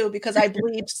okay too, because I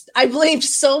believed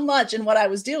so much in what I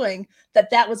was doing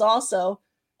that was also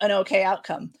an okay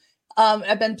outcome.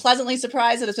 I've been pleasantly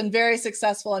surprised that it's been very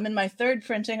successful. I'm in my third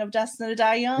printing of Destined to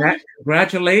Die Young.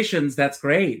 Congratulations. That's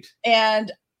great.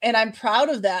 And I'm proud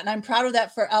of that. And I'm proud of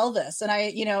that for Elvis. And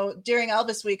I, during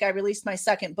Elvis week, I released my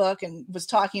second book and was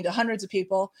talking to hundreds of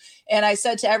people. And I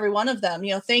said to every one of them,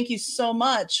 thank you so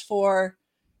much for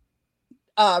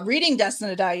reading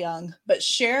Destined to Die Young, but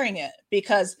sharing it,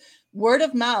 because word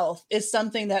of mouth is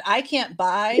something that I can't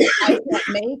buy, I can't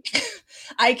make,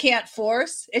 I can't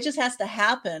force. It just has to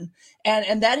happen.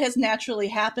 And that has naturally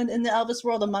happened in the Elvis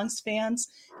world amongst fans.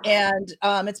 And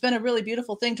it's been a really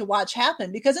beautiful thing to watch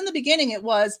happen, because in the beginning it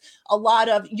was a lot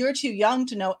of, you're too young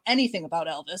to know anything about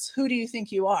Elvis. Who do you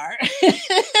think you are?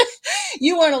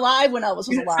 You weren't alive when Elvis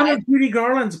was alive. Some of Judy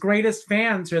Garland's greatest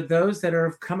fans are those that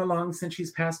have come along since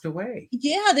she's passed away.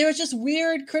 Yeah, there was just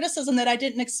weird criticism that I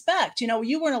didn't expect.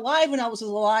 You weren't alive when Elvis was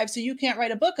alive, so you can't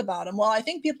write a book about him. Well, I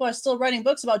think people are still writing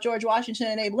books about George Washington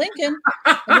and Abe Lincoln.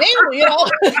 And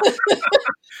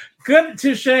Good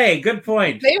touche. Good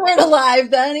point. They weren't alive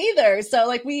then either.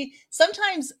 So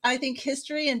sometimes I think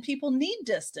history and people need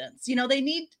distance. They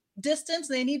need distance,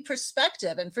 they need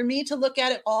perspective. And for me to look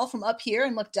at it all from up here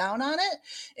and look down on it,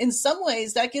 in some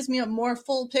ways that gives me a more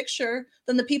full picture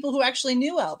than the people who actually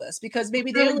knew Elvis, because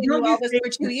maybe they only knew Elvis for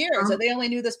 2 years, or they only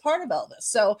knew this part of Elvis.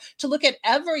 So to look at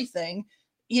everything,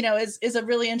 is a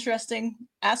really interesting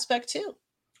aspect too.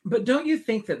 But don't you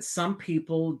think that some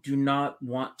people do not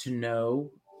want to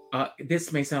know,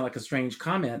 this may sound like a strange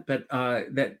comment, but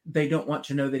that they don't want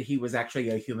to know that he was actually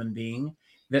a human being,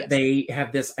 that they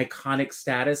have this iconic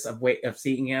status of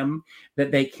seeing him,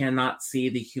 that they cannot see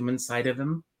the human side of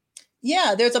him?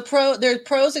 Yeah, there's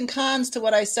pros and cons to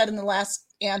what I said in the last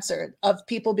answer of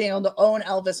people being able to own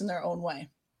Elvis in their own way.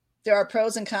 There are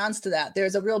pros and cons to that.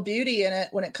 There's a real beauty in it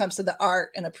when it comes to the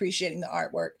art and appreciating the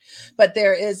artwork, but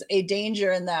there is a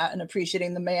danger in that and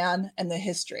appreciating the man and the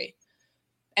history.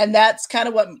 And that's kind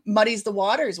of what muddies the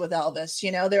waters with Elvis.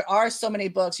 There are so many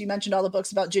books. You mentioned all the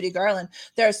books about Judy Garland.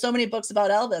 There are so many books about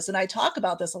Elvis. And I talk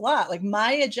about this a lot. Like,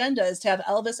 my agenda is to have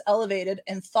Elvis elevated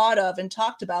and thought of and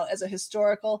talked about as a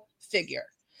historical figure.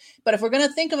 But if we're going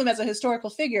to think of him as a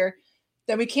historical figure,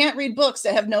 then we can't read books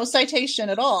that have no citation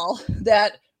at all,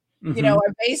 that are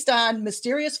based on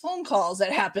mysterious phone calls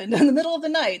that happened in the middle of the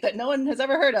night that no one has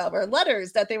ever heard of, or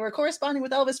letters that they were corresponding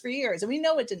with Elvis for years. And we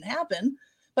know it didn't happen,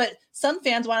 but some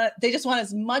fans they just want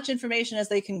as much information as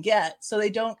they can get. So they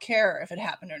don't care if it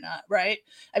happened or not. Right.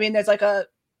 I mean, there's not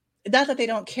that they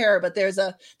don't care, but there's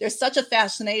such a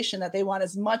fascination that they want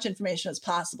as much information as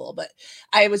possible. But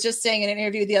I was just saying in an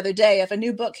interview the other day, if a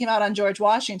new book came out on George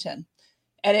Washington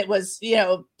and it was,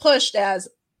 pushed as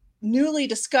newly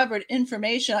discovered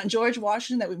information on George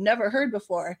Washington that we've never heard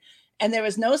before, and there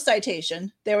was no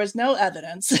citation, there was no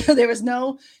evidence, there was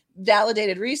no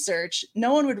validated research,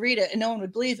 no one would read it and no one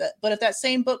would believe it. But if that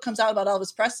same book comes out about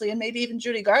Elvis Presley and maybe even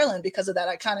Judy Garland, because of that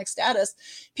iconic status,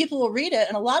 people will read it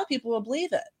and a lot of people will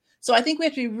believe it. So I think we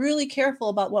have to be really careful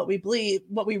about what we believe,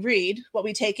 what we read, what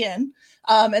we take in.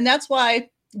 And that's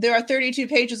why there are 32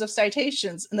 pages of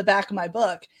citations in the back of my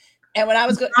book. And when I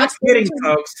was not kidding,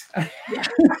 folks.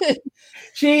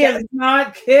 She is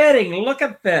not kidding. Look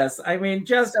at this. I mean,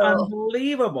 just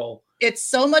unbelievable. It's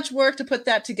so much work to put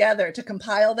that together, to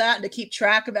compile that and to keep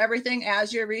track of everything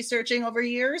as you're researching over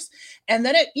years. And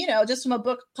then just from a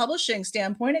book publishing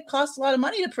standpoint, it costs a lot of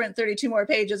money to print 32 more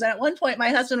pages. And at one point, my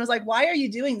husband was like, "Why are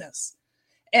you doing this?"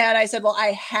 And I said, well, I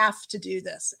have to do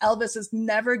this. Elvis is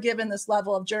never given this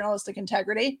level of journalistic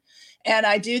integrity. And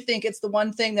I do think it's the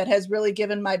one thing that has really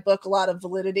given my book a lot of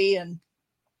validity and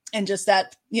just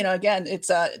that, again, it's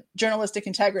a journalistic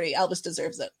integrity. Elvis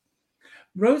deserves it.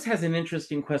 Rose has an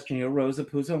interesting question here. Rosa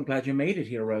Puzo, I'm glad you made it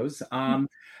here, Rose.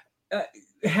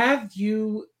 Have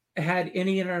you had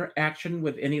any interaction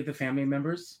with any of the family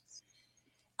members?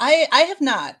 I have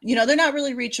not. They're not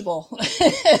really reachable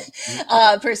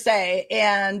per se.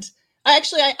 And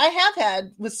actually, I have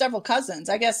had with several cousins.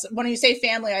 I guess when you say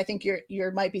family, I think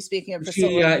you might be speaking of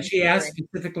Priscilla. She asked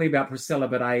specifically about Priscilla,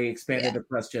 but I expanded the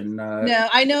question. No,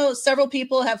 I know several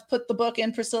people have put the book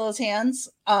in Priscilla's hands.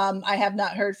 I have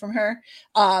not heard from her,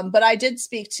 but I did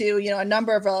speak to a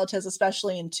number of relatives,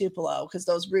 especially in Tupelo, because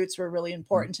those roots were really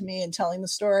important to me in telling the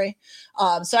story.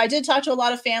 So I did talk to a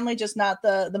lot of family, just not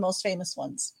the most famous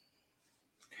ones.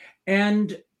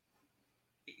 And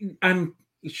I'm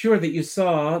sure that you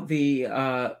saw the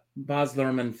Baz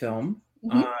Luhrmann film.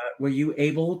 Were you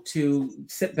able to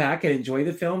sit back and enjoy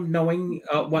the film, knowing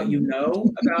what you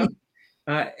know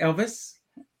about Elvis?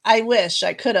 I wish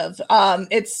I could have.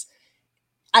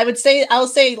 I'll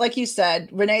say, like you said,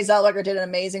 Renee Zellweger did an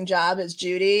amazing job as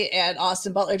Judy, and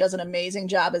Austin Butler does an amazing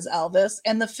job as Elvis.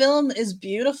 And the film is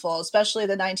beautiful, especially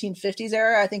the 1950s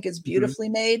era. I think is beautifully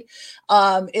made.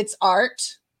 It's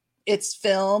art. It's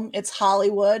film, it's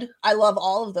Hollywood. I love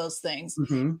all of those things.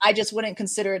 I just wouldn't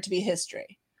consider it to be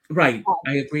history. Right.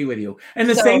 I agree with you. And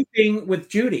the same thing with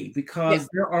Judy, because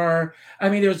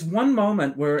there's one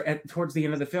moment where towards the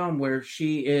end of the film where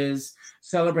she is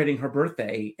celebrating her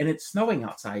birthday and it's snowing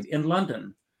outside in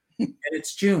London and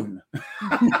it's June.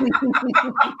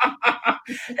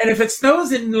 And if it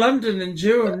snows in London in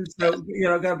June, so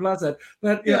God bless it.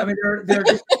 But they're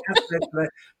different aspects of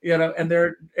it, and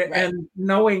and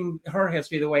knowing her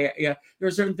history the way, there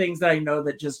are certain things that I know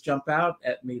that just jump out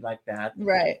at me like that.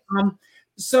 Right.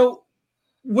 So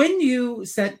when you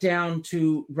sat down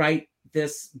to write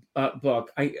this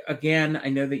book, I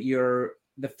know that you're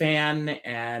the fan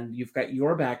and you've got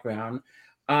your background.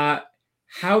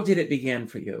 How did it begin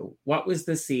for you? What was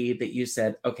the seed that you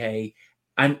said, okay,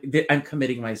 I'm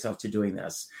committing myself to doing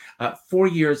this? 4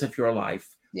 years of your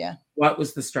life. Yeah. What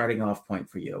was the starting off point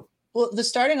for you? Well, the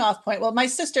starting off point, my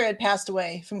sister had passed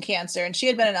away from cancer and she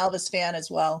had been an Elvis fan as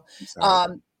well.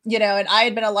 and I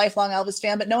had been a lifelong Elvis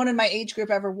fan, but no one in my age group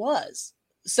ever was.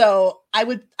 So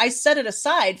I set it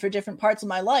aside for different parts of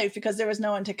my life because there was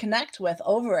no one to connect with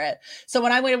over it. So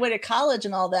when I went away to college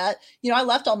and all that, I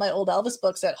left all my old Elvis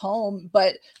books at home,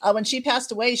 but when she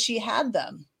passed away, she had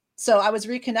them. So I was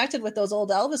reconnected with those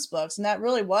old Elvis books. And that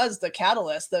really was the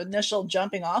catalyst, the initial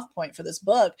jumping off point for this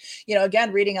book.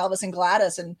 Again, reading Elvis and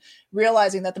Gladys and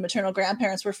realizing that the maternal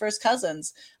grandparents were first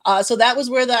cousins. So that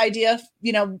was where the idea,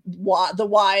 the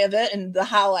why of it and the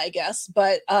how, I guess.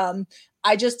 But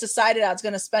I just decided I was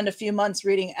going to spend a few months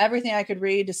reading everything I could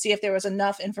read to see if there was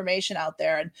enough information out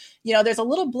there. And, there's a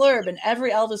little blurb in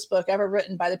every Elvis book ever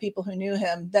written by the people who knew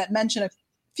him that mention a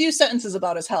few sentences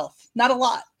about his health. Not a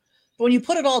lot. But when you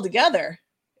put it all together,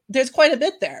 there's quite a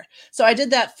bit there. So I did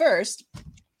that first.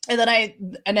 And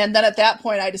then at that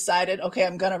point, I decided, okay,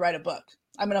 I'm going to write a book.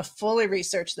 I'm going to fully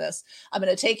research this. I'm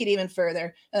going to take it even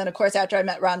further. And then, of course, after I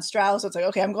met Ron Strauss, it's like,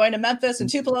 okay, I'm going to Memphis and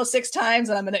Tupelo 6 times,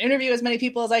 and I'm going to interview as many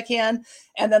people as I can.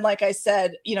 And then, like I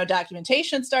said,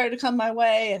 documentation started to come my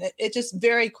way, and it just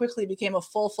very quickly became a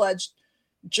full-fledged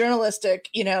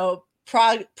journalistic,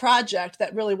 project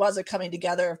that really was a coming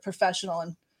together of professional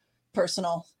and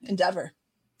personal endeavor.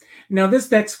 Now, this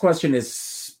next question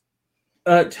is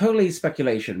totally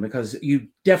speculation because you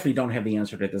definitely don't have the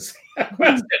answer to this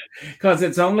question because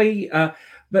it's only,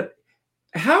 but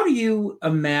how do you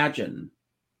imagine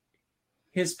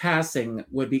his passing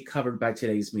would be covered by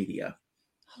today's media?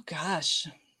 Oh, gosh.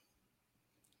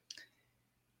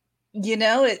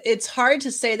 It's hard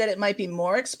to say that it might be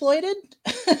more exploited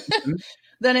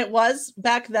than it was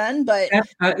back then, but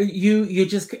you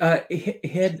just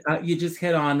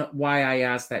hit on why I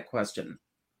asked that question.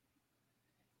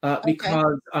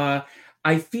 Because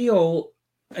I feel,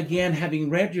 again, having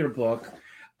read your book,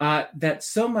 that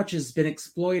so much has been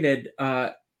exploited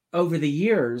over the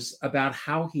years about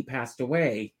how he passed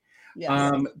away,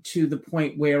 yes. To the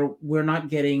point where we're not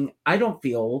getting, I don't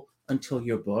feel, until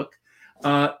your book,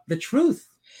 the truth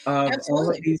of Absolutely. all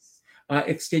of these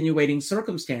extenuating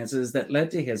circumstances that led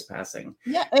to his passing.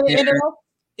 Yeah,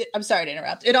 I'm sorry to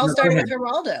interrupt. It all started with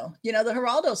Geraldo, the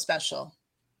Geraldo special.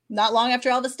 Not long after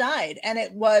Elvis died. And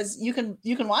it was, you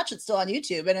can watch it still on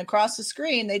YouTube, and across the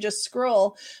screen, they just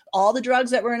scroll all the drugs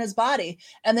that were in his body.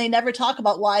 And they never talk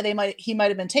about why he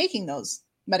might've been taking those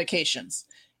medications.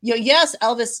 Yes,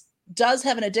 Elvis does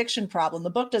have an addiction problem. The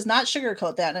book does not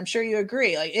sugarcoat that. And I'm sure you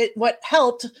agree. What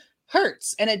helped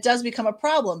hurts, and it does become a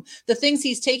problem. The things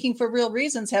he's taking for real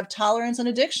reasons have tolerance and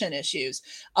addiction issues.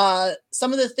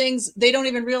 Some of the things they don't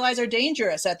even realize are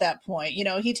dangerous at that point.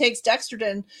 He takes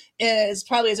Dextridine is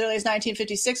probably as early as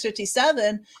 1956,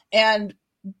 57, and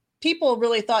people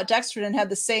really thought Dextridine had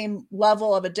the same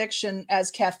level of addiction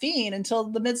as caffeine until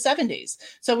the mid 70s.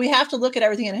 So we have to look at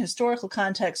everything in a historical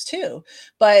context too.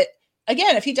 But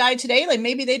again, if he died today,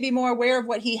 maybe they'd be more aware of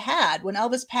what he had. When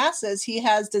Elvis passes, he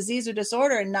has disease or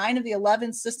disorder in 9 of the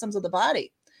 11 systems of the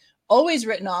body, always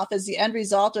written off as the end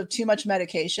result of too much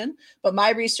medication. But my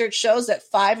research shows that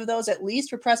 5 of those at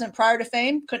least were present prior to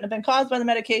fame, couldn't have been caused by the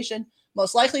medication,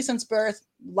 most likely since birth.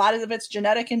 A lot of it's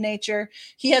genetic in nature.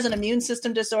 He has an immune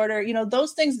system disorder.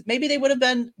 Those things, maybe they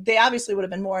obviously would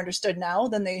have been more understood now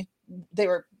than they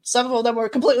were. Some of them were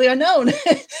completely unknown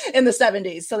in the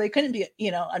 70s, so they couldn't be,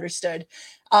 understood.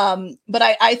 But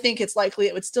I think it's likely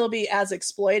it would still be as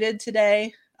exploited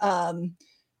today.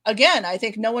 Again, I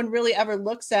think no one really ever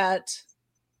looks at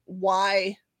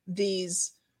why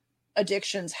these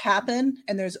addictions happen,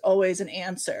 and there's always an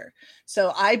answer.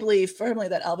 So I believe firmly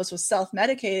that Elvis was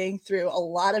self-medicating through a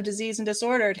lot of disease and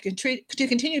disorder to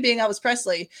continue being Elvis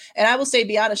Presley. And I will say,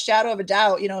 beyond a shadow of a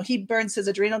doubt, he burns his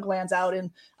adrenal glands out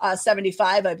in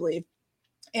 75, I believe.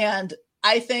 And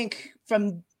I think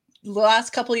from the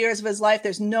last couple of years of his life,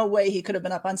 there's no way he could have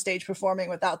been up on stage performing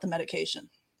without the medication.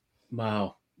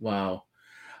 Wow.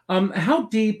 How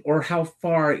deep or how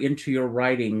far into your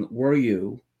writing were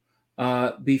you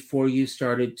before you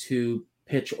started to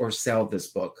pitch or sell this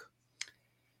book?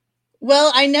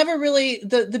 Well, I never really,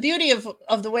 the beauty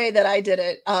of the way that I did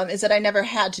it is that I never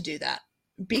had to do that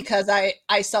because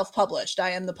I self-published.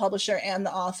 I am the publisher and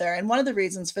the author. And one of the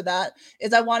reasons for that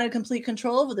is I wanted complete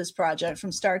control over this project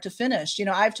from start to finish.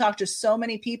 I've talked to so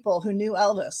many people who knew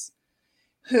Elvis,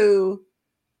 who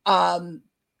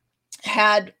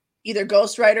had either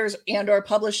ghostwriters and or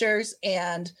publishers,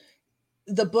 and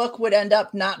the book would end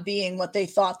up not being what they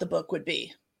thought the book would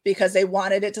be because they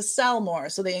wanted it to sell more.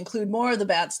 So they include more of the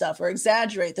bad stuff or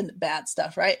exaggerate the bad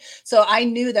stuff, right? So I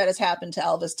knew that has happened to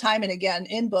Elvis time and again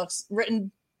in books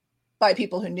written by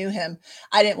people who knew him.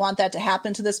 I didn't want that to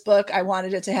happen to this book. I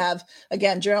wanted it to have,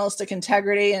 again, journalistic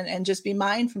integrity and just be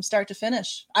mine from start to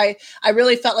finish. I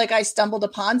really felt like I stumbled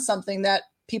upon something that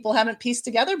people haven't pieced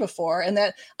together before, and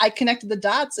that I connected the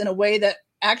dots in a way that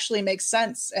actually makes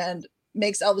sense and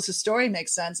makes Elvis's story make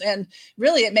sense. And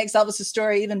really it makes Elvis's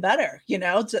story even better.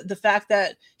 The fact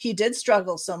that he did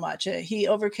struggle so much, he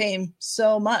overcame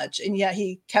so much, and yet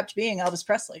he kept being Elvis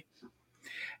Presley.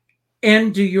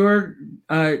 And do your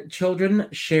children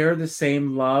share the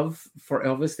same love for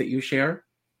Elvis that you share?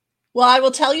 Well, I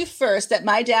will tell you first that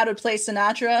my dad would play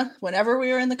Sinatra whenever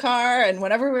we were in the car and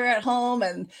whenever we were at home.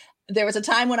 And there was a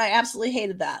time when I absolutely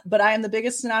hated that, but I am the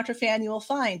biggest Sinatra fan you will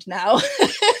find now.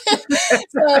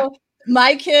 So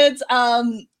my kids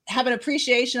have an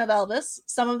appreciation of Elvis.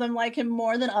 Some of them like him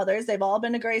more than others. They've all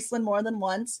been to Graceland more than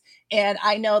once. And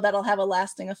I know that'll have a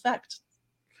lasting effect.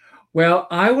 Well,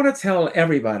 I want to tell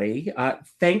everybody,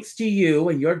 thanks to you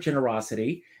and your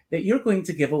generosity, that you're going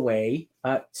to give away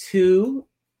 2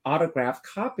 autographed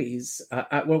copies.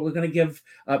 We're going to give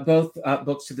both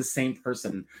books to the same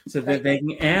person, so that they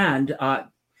can. And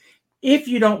if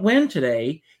you don't win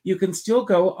today, you can still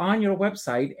go on your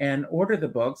website and order the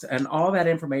books, and all that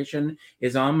information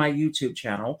is on my YouTube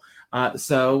channel.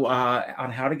 So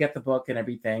on how to get the book and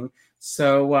everything.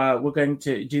 So we're going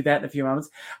to do that in a few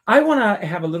moments. I want to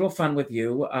have a little fun with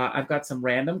you. I've got some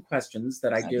random questions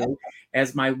that I do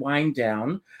as my wind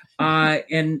down.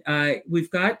 And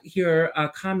we've got here a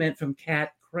comment from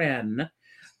Kat Kren.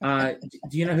 Do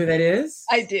you know who that is?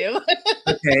 I do.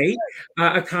 Okay.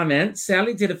 A comment.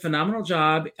 Sally did a phenomenal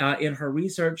job in her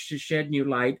research to shed new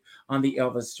light on the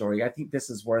Elvis story. I think this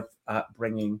is worth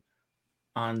bringing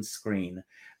on screen.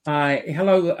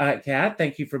 Hello, Kat.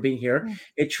 Thank you for being here.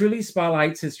 It truly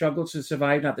spotlights his struggle to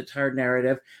survive, not the tired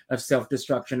narrative of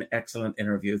self-destruction. Excellent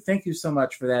interview. Thank you so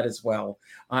much for that as well.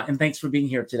 And thanks for being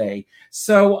here today.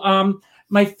 So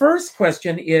my first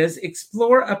question is,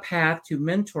 explore a path to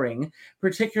mentoring,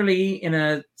 particularly in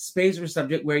a space or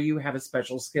subject where you have a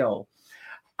special skill.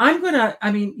 I've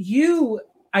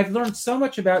learned so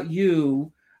much about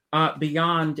you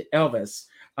beyond Elvis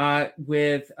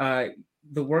with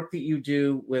the work that you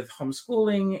do with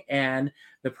homeschooling and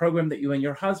the program that you and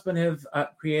your husband have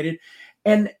created.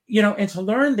 And to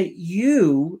learn that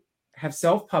you have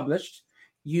self-published,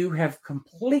 you have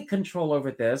complete control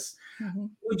over this. Mm-hmm.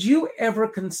 Would you ever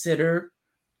consider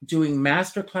doing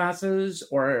master classes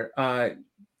or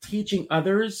teaching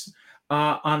others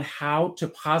on how to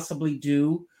possibly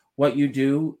do what you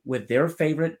do with their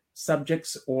favorite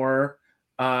subjects or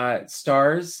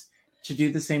stars to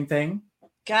do the same thing?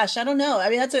 Gosh, I don't know. I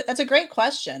mean, that's a great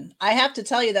question. I have to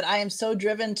tell you that I am so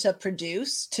driven to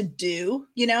produce, to do,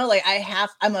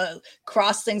 I'm a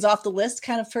cross things off the list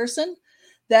kind of person,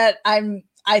 that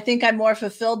I think I'm more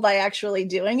fulfilled by actually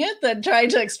doing it than trying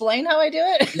to explain how I do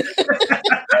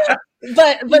it.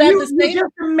 but at the same, you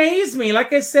just amaze me.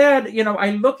 Like I said,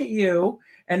 I look at you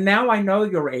and now I know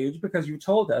your age because you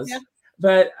told us. Yeah.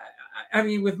 But I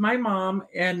mean, with my mom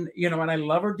and I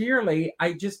love her dearly,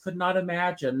 I just could not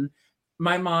imagine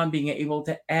my mom being able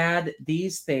to add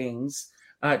these things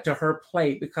to her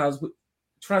plate, because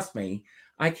trust me,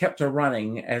 I kept her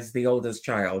running as the oldest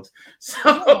child. So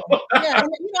yeah,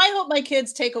 I hope my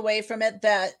kids take away from it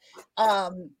that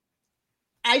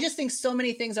I just think so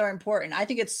many things are important. I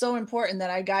think it's so important that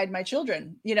I guide my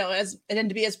children, and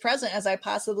to be as present as I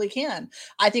possibly can.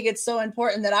 I think it's so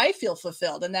important that I feel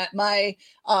fulfilled and that my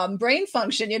brain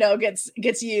function,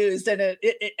 gets used. And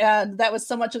and that was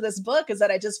so much of this book, is that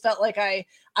I just felt like I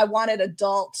wanted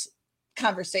adult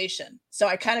conversation. So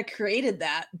I kind of created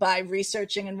that by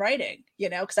researching and writing,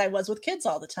 because I was with kids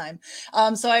all the time.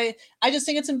 So I just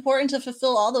think it's important to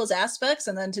fulfill all those aspects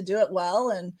and then to do it well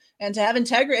and to have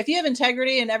integrity. If you have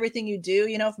integrity in everything you do,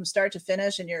 from start to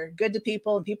finish, and you're good to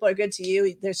people and people are good to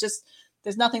you, there's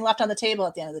nothing left on the table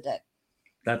at the end of the day.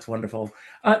 That's wonderful.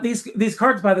 These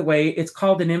cards, by the way, it's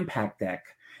called an impact deck.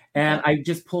 And I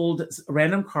just pulled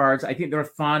random cards. I think they're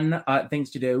fun things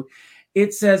to do.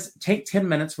 It says, take 10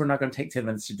 minutes. We're not going to take 10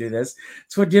 minutes to do this,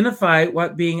 to identify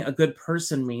what being a good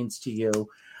person means to you.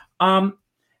 I'm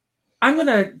going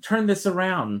to turn this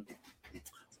around.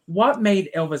 What made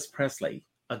Elvis Presley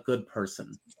a good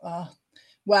person?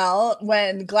 Well,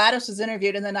 when Gladys was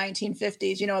interviewed in the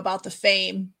 1950s, about the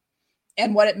fame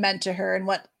and what it meant to her and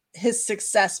what his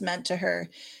success meant to her,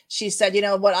 she said,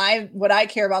 what I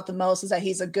care about the most is that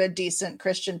he's a good, decent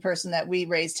Christian person that we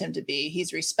raised him to be.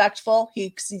 He's respectful.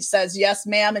 He says, yes,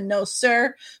 ma'am, and no,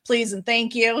 sir, please, and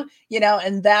thank you,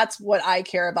 and that's what I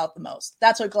care about the most.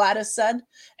 That's what Gladys said.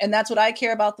 And that's what I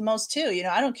care about the most too.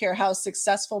 I don't care how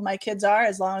successful my kids are,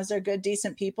 as long as they're good,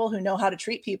 decent people who know how to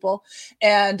treat people.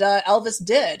 And Elvis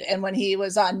did. And when he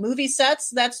was on movie sets,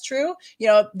 that's true.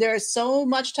 There's so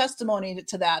much testimony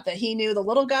to that he knew the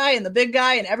little guy guy and the big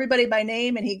guy and everybody by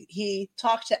name. And he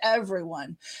talked to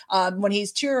everyone. When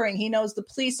he's touring, he knows the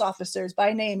police officers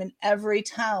by name in every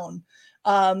town.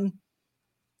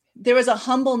 There was a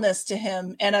humbleness to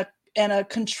him and a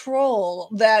control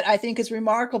that I think is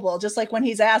remarkable. Just like when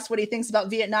he's asked what he thinks about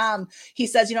Vietnam, he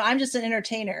says, I'm just an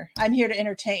entertainer. I'm here to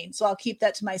entertain. So I'll keep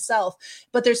that to myself.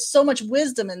 But there's so much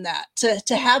wisdom in that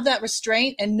to have that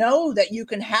restraint and know that you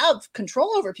can have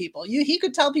control over people. He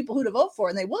could tell people who to vote for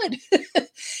and they would.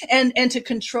 and to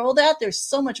control that, there's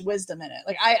so much wisdom in it.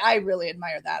 Like I really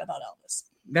admire that about Elvis.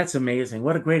 That's amazing.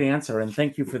 What a great answer. And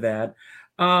thank you for that.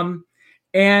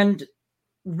 And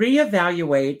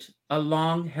reevaluate a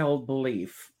long-held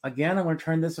belief. Again, I want to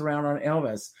turn this around on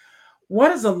Elvis.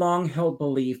 What is a long-held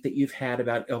belief that you've had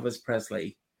about Elvis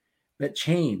Presley that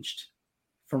changed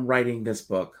from writing this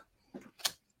book?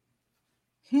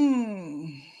 A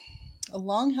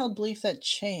long-held belief that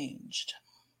changed.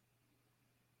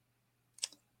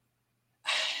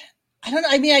 I don't know.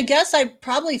 I mean, I guess I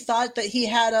probably thought that he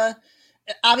had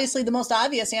obviously the most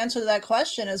obvious answer to that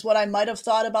question is what I might have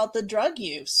thought about the drug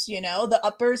use, the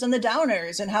uppers and the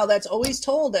downers, and how that's always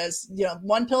told as,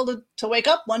 one pill to wake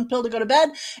up, one pill to go to bed.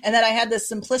 And then I had this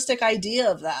simplistic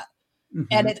idea of that.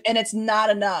 Mm-hmm. And it's not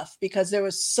enough because there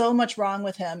was so much wrong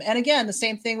with him. And again, the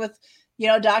same thing with,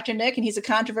 Dr. Nick, and he's a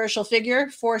controversial figure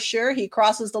for sure. He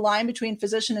crosses the line between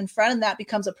physician and friend, and that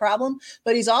becomes a problem.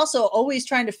 But he's also always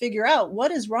trying to figure out what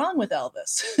is wrong with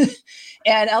Elvis.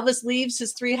 And Elvis leaves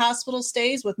his 3 hospital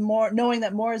stays with more, knowing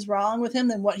that more is wrong with him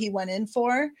than what he went in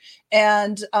for.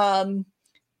 And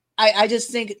I just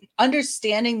think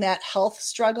understanding that health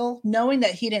struggle, knowing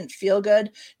that he didn't feel good,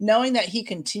 knowing that he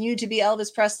continued to be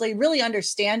Elvis Presley, really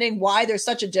understanding why there's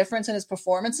such a difference in his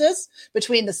performances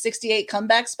between the 68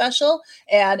 comeback special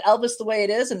and Elvis the Way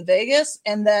It Is in Vegas,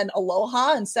 and then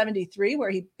Aloha in 73, where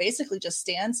he basically just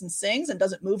stands and sings and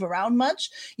doesn't move around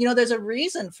much. There's a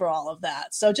reason for all of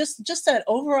that. So just that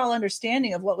overall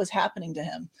understanding of what was happening to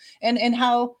him and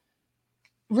how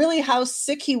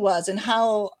sick he was and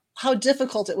how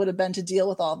difficult it would have been to deal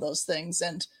with all those things.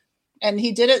 And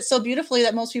he did it so beautifully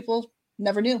that most people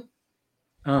never knew.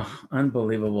 Oh,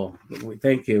 unbelievable.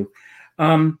 Thank you.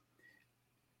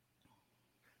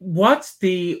 What's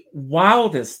the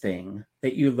wildest thing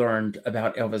that you learned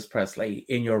about Elvis Presley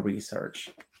in your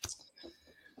research?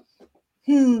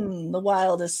 The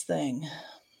wildest thing.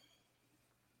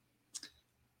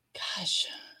 Gosh.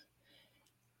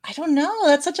 I don't know.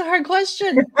 That's such a hard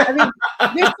question. I mean,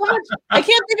 there's so much. I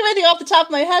can't think of anything off the top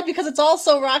of my head because it's all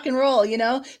so rock and roll.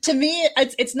 To me,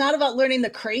 it's not about learning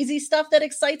the crazy stuff that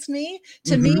excites me.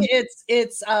 To me,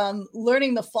 it's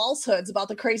learning the falsehoods about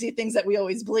the crazy things that we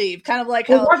always believe. Kind of like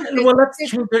how. Well, let's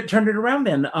turn it around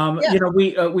then.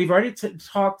 We've already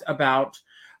talked about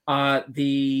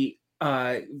the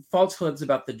falsehoods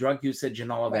about the drug usage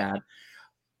and all of that.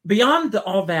 Beyond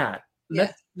all that.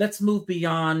 Let's move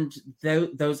beyond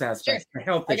those aspects. Sure. The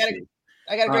health issues.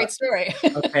 I got a great story.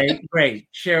 Okay, great.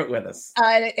 Share it with us.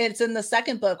 It's in the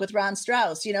second book with Ron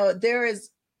Strauss. There is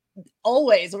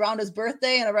always around his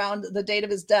birthday and around the date of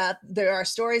his death, there are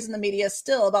stories in the media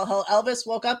still about how Elvis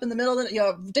woke up in the middle of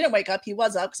the, didn't wake up. He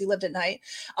was up because he lived at night.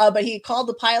 But he called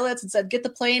the pilots and said, get the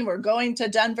plane. We're going to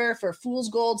Denver for Fool's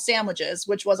Gold sandwiches,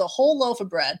 which was a whole loaf of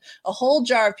bread, a whole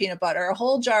jar of peanut butter, a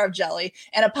whole jar of jelly,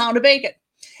 and a pound of bacon.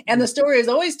 And the story is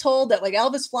always told that like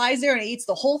Elvis flies there and he eats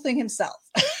the whole thing himself.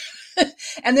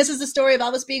 And this is the story of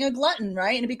Elvis being a glutton,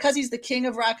 right? And because he's the king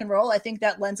of rock and roll, I think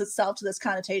that lends itself to this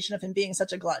connotation of him being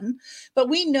such a glutton. But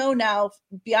we know now,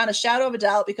 beyond a shadow of a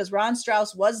doubt, because Ron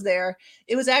Strauss was there,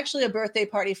 it was actually a birthday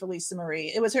party for Lisa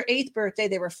Marie. It was her 8th birthday.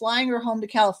 They were flying her home to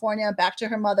California, back to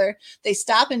her mother. They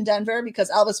stop in Denver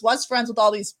because Elvis was friends with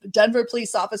all these Denver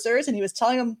police officers, and he was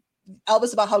telling them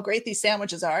Elvis about how great these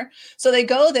sandwiches are. So they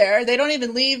go there. They don't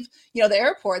even leave, the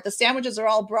airport. The sandwiches are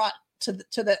all brought to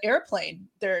the airplane.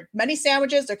 There are many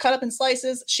sandwiches. They're cut up in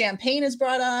slices. Champagne is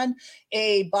brought on,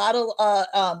 a bottle,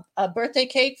 a birthday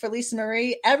cake for Lisa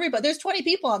Marie. Everybody, there's 20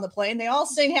 people on the plane. They all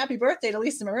sing happy birthday to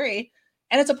Lisa Marie,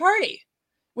 and it's a party,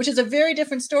 which is a very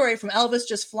different story from Elvis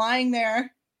just flying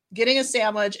there, getting a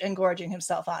sandwich and gorging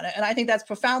himself on it. And I think that's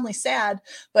profoundly sad,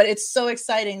 but it's so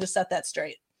exciting to set that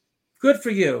straight. Good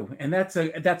for you. And that's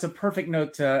a perfect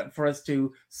note for us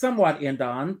to somewhat end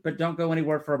on, but don't go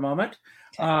anywhere for a moment.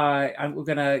 Okay. We're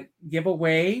going to give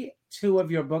away 2 of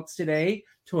your books today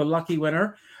to a lucky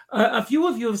winner. A few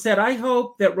of you have said, I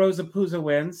hope that Rosa Puza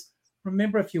wins.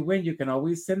 Remember, if you win, you can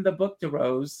always send the book to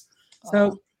Rose.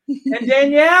 So, and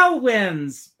Danielle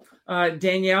wins.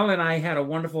 Danielle and I had a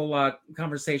wonderful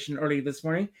conversation early this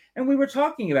morning, and we were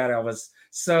talking about Elvis.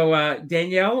 So,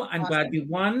 Danielle, I'm glad you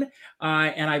won,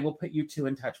 and I will put you 2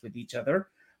 in touch with each other.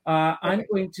 I'm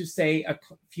going to say a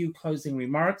few closing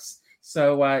remarks.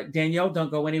 So Danielle,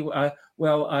 don't go anywhere.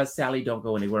 Sally, don't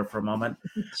go anywhere for a moment.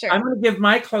 Sure. I'm going to give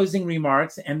my closing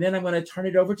remarks, and then I'm going to turn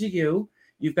it over to you.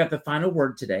 You've got the final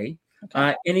word today.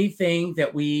 Okay. Anything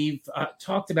that we've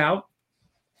talked about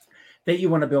that you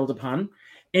want to build upon,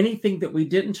 anything that we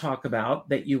didn't talk about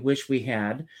that you wish we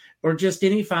had, or just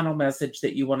any final message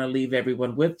that you want to leave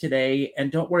everyone with today.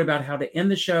 And don't worry about how to end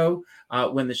the show.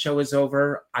 When the show is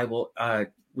over, I will,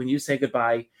 when you say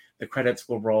goodbye, the credits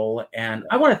will roll. And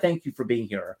I want to thank you for being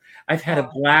here. I've had a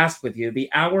blast with you. The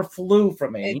hour flew for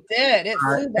me. It did. It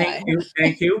flew by. Thank you.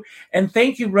 Thank you. And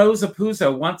thank you, Rosa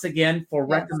Puzo, once again for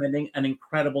recommending an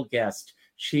incredible guest.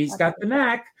 She's got the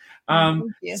knack.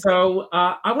 So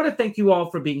I want to thank you all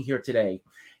for being here today.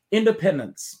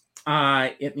 Independence.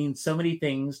 It means so many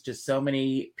things to so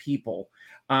many people.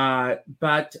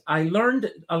 But I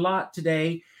learned a lot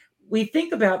today. We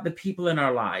think about the people in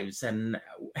our lives and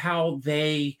how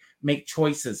they make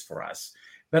choices for us.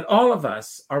 But all of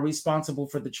us are responsible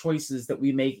for the choices that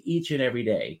we make each and every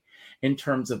day in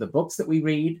terms of the books that we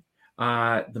read,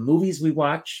 the movies we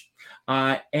watch,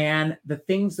 and the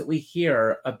things that we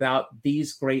hear about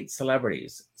these great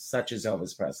celebrities, such as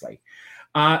Elvis Presley.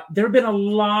 There have been a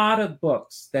lot of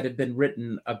books that have been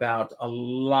written about a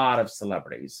lot of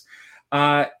celebrities.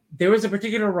 There was a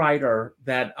particular writer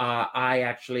that I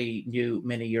actually knew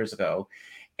many years ago,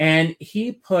 and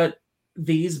he put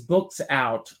these books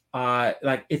out,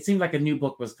 like it seemed like a new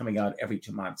book was coming out every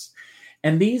 2 months.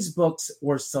 And these books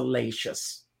were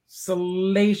salacious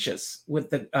with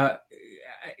the,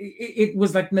 it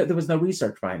was like there was no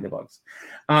research behind the books.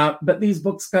 But these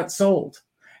books got sold.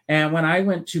 And when I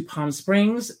went to Palm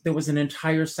Springs, there was an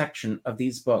entire section of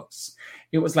these books.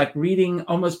 It was like reading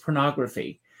almost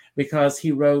pornography, because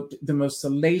he wrote the most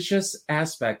salacious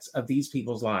aspects of these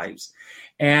people's lives.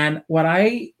 And what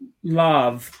I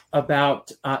love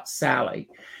about Sally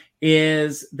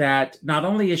is that not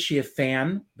only is she a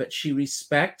fan, but she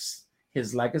respects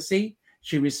his legacy.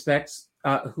 She respects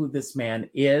who this man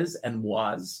is and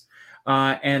was,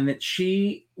 and that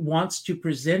she wants to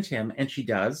present him, and she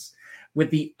does, with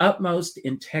the utmost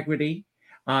integrity,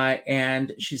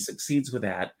 and she succeeds with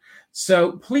that.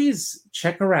 So please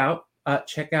check her out.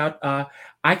 Check out.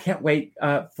 I can't wait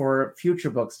for future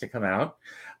books to come out.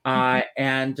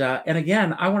 And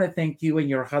again, I want to thank you and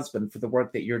your husband for the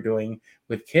work that you're doing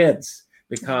with kids,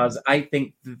 because I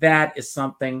think that is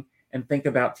something. And think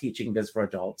about teaching this for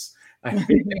adults. I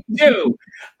really do.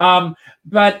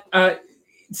 But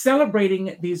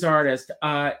celebrating these artists,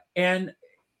 and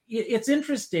it's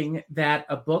interesting that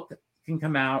a book can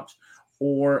come out,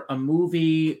 or a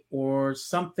movie, or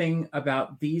something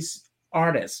about these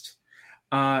artists.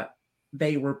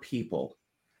 They were people,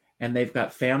 and they've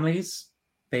got families.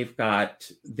 They've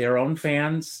got their own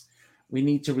fans. We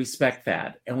need to respect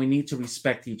that, and we need to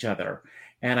respect each other.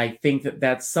 And I think that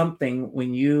that's something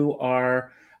when you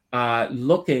are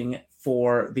looking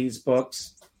for these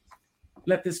books,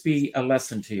 let this be a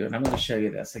lesson to you. And I'm going to show you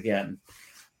this again.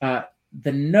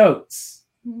 The notes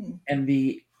and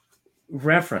the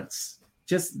reference,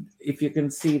 just if you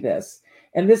can see this.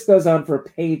 And this goes on for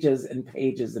pages and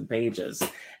pages and pages.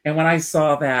 And when I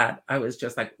saw that, I was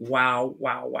just like, wow,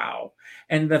 wow, wow.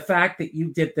 And the fact that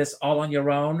you did this all on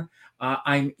your own,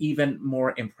 I'm even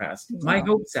more impressed. My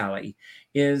hope, Sally,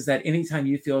 is that anytime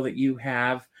you feel that you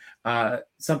have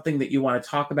something that you want to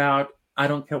talk about, I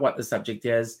don't care what the subject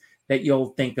is, that you'll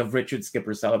think of Richard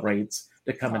Skipper Celebrates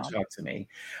to come and talk to me.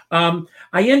 I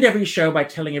end every show by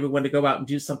telling everyone to go out and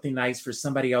do something nice for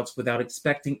somebody else without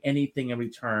expecting anything in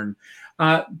return.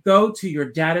 Go to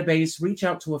your database, reach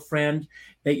out to a friend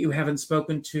that you haven't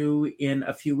spoken to in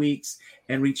a few weeks,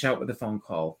 and reach out with a phone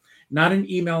call. Not an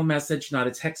email message, not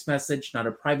a text message, not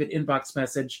a private inbox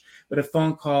message, but a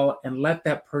phone call, and let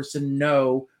that person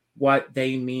know what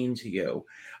they mean to you.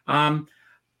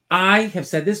 I have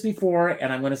said this before,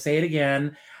 and I'm going to say it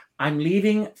again. I'm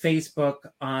leaving Facebook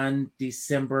on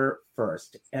December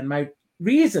 1st. And my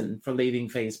reason for leaving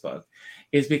Facebook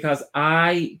is because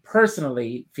I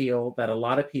personally feel that a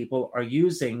lot of people are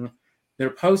using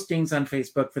their postings on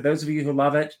Facebook. For those of you who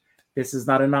love it, this is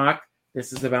not a knock.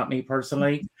 This is about me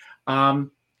personally.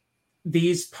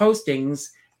 These postings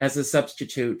as a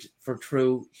substitute for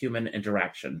true human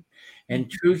interaction. And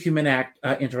true human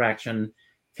interaction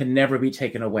can never be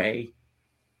taken away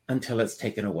until it's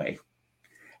taken away.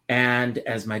 And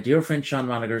as my dear friend Sean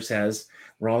Moniger says,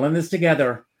 we're all in this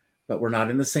together, but we're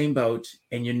not in the same boat.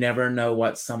 And you never know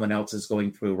what someone else is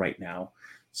going through right now.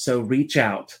 So reach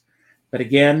out. But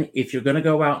again, if you're going to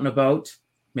go out in a boat,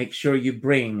 make sure you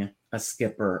bring a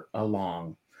skipper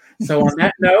along. So on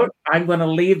that note, I'm going to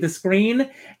leave the screen.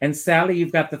 And Sally,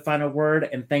 you've got the final word.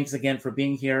 And thanks again for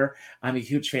being here. I'm a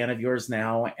huge fan of yours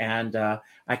now. And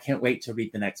I can't wait to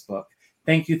read the next book.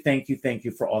 Thank you, thank you, thank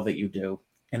you for all that you do.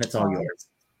 And it's all yours.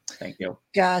 Thank you.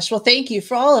 Gosh, well, thank you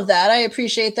for all of that. I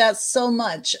appreciate that so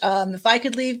much. If I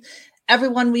could leave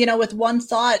everyone, with one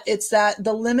thought, it's that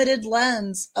the limited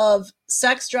lens of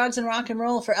sex, drugs, and rock and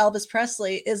roll for Elvis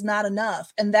Presley is not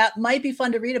enough. And that might be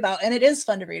fun to read about. And it is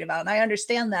fun to read about. And I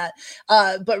understand that.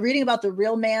 But reading about the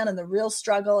real man and the real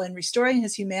struggle and restoring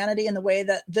his humanity in the way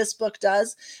that this book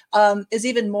does is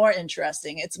even more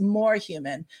interesting. It's more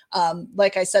human.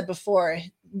 Like I said before,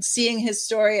 seeing his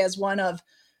story as one of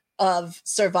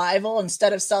survival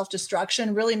instead of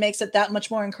self-destruction really makes it that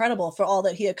much more incredible for all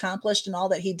that he accomplished and all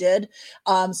that he did.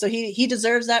 So he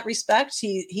deserves that respect.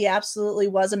 He absolutely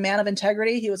was a man of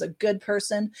integrity. He was a good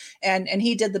person, and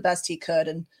he did the best he could.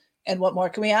 And what more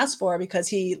can we ask for? Because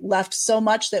he left so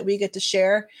much that we get to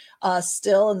share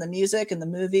still in the music and the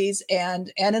movies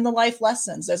and in the life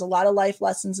lessons. There's a lot of life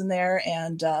lessons in there,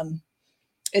 and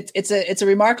it's a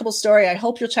remarkable story. I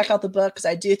hope you'll check out the book, because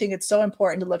I do think it's so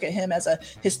important to look at him as a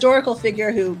historical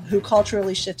figure who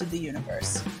culturally shifted the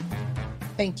universe.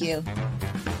 Thank you.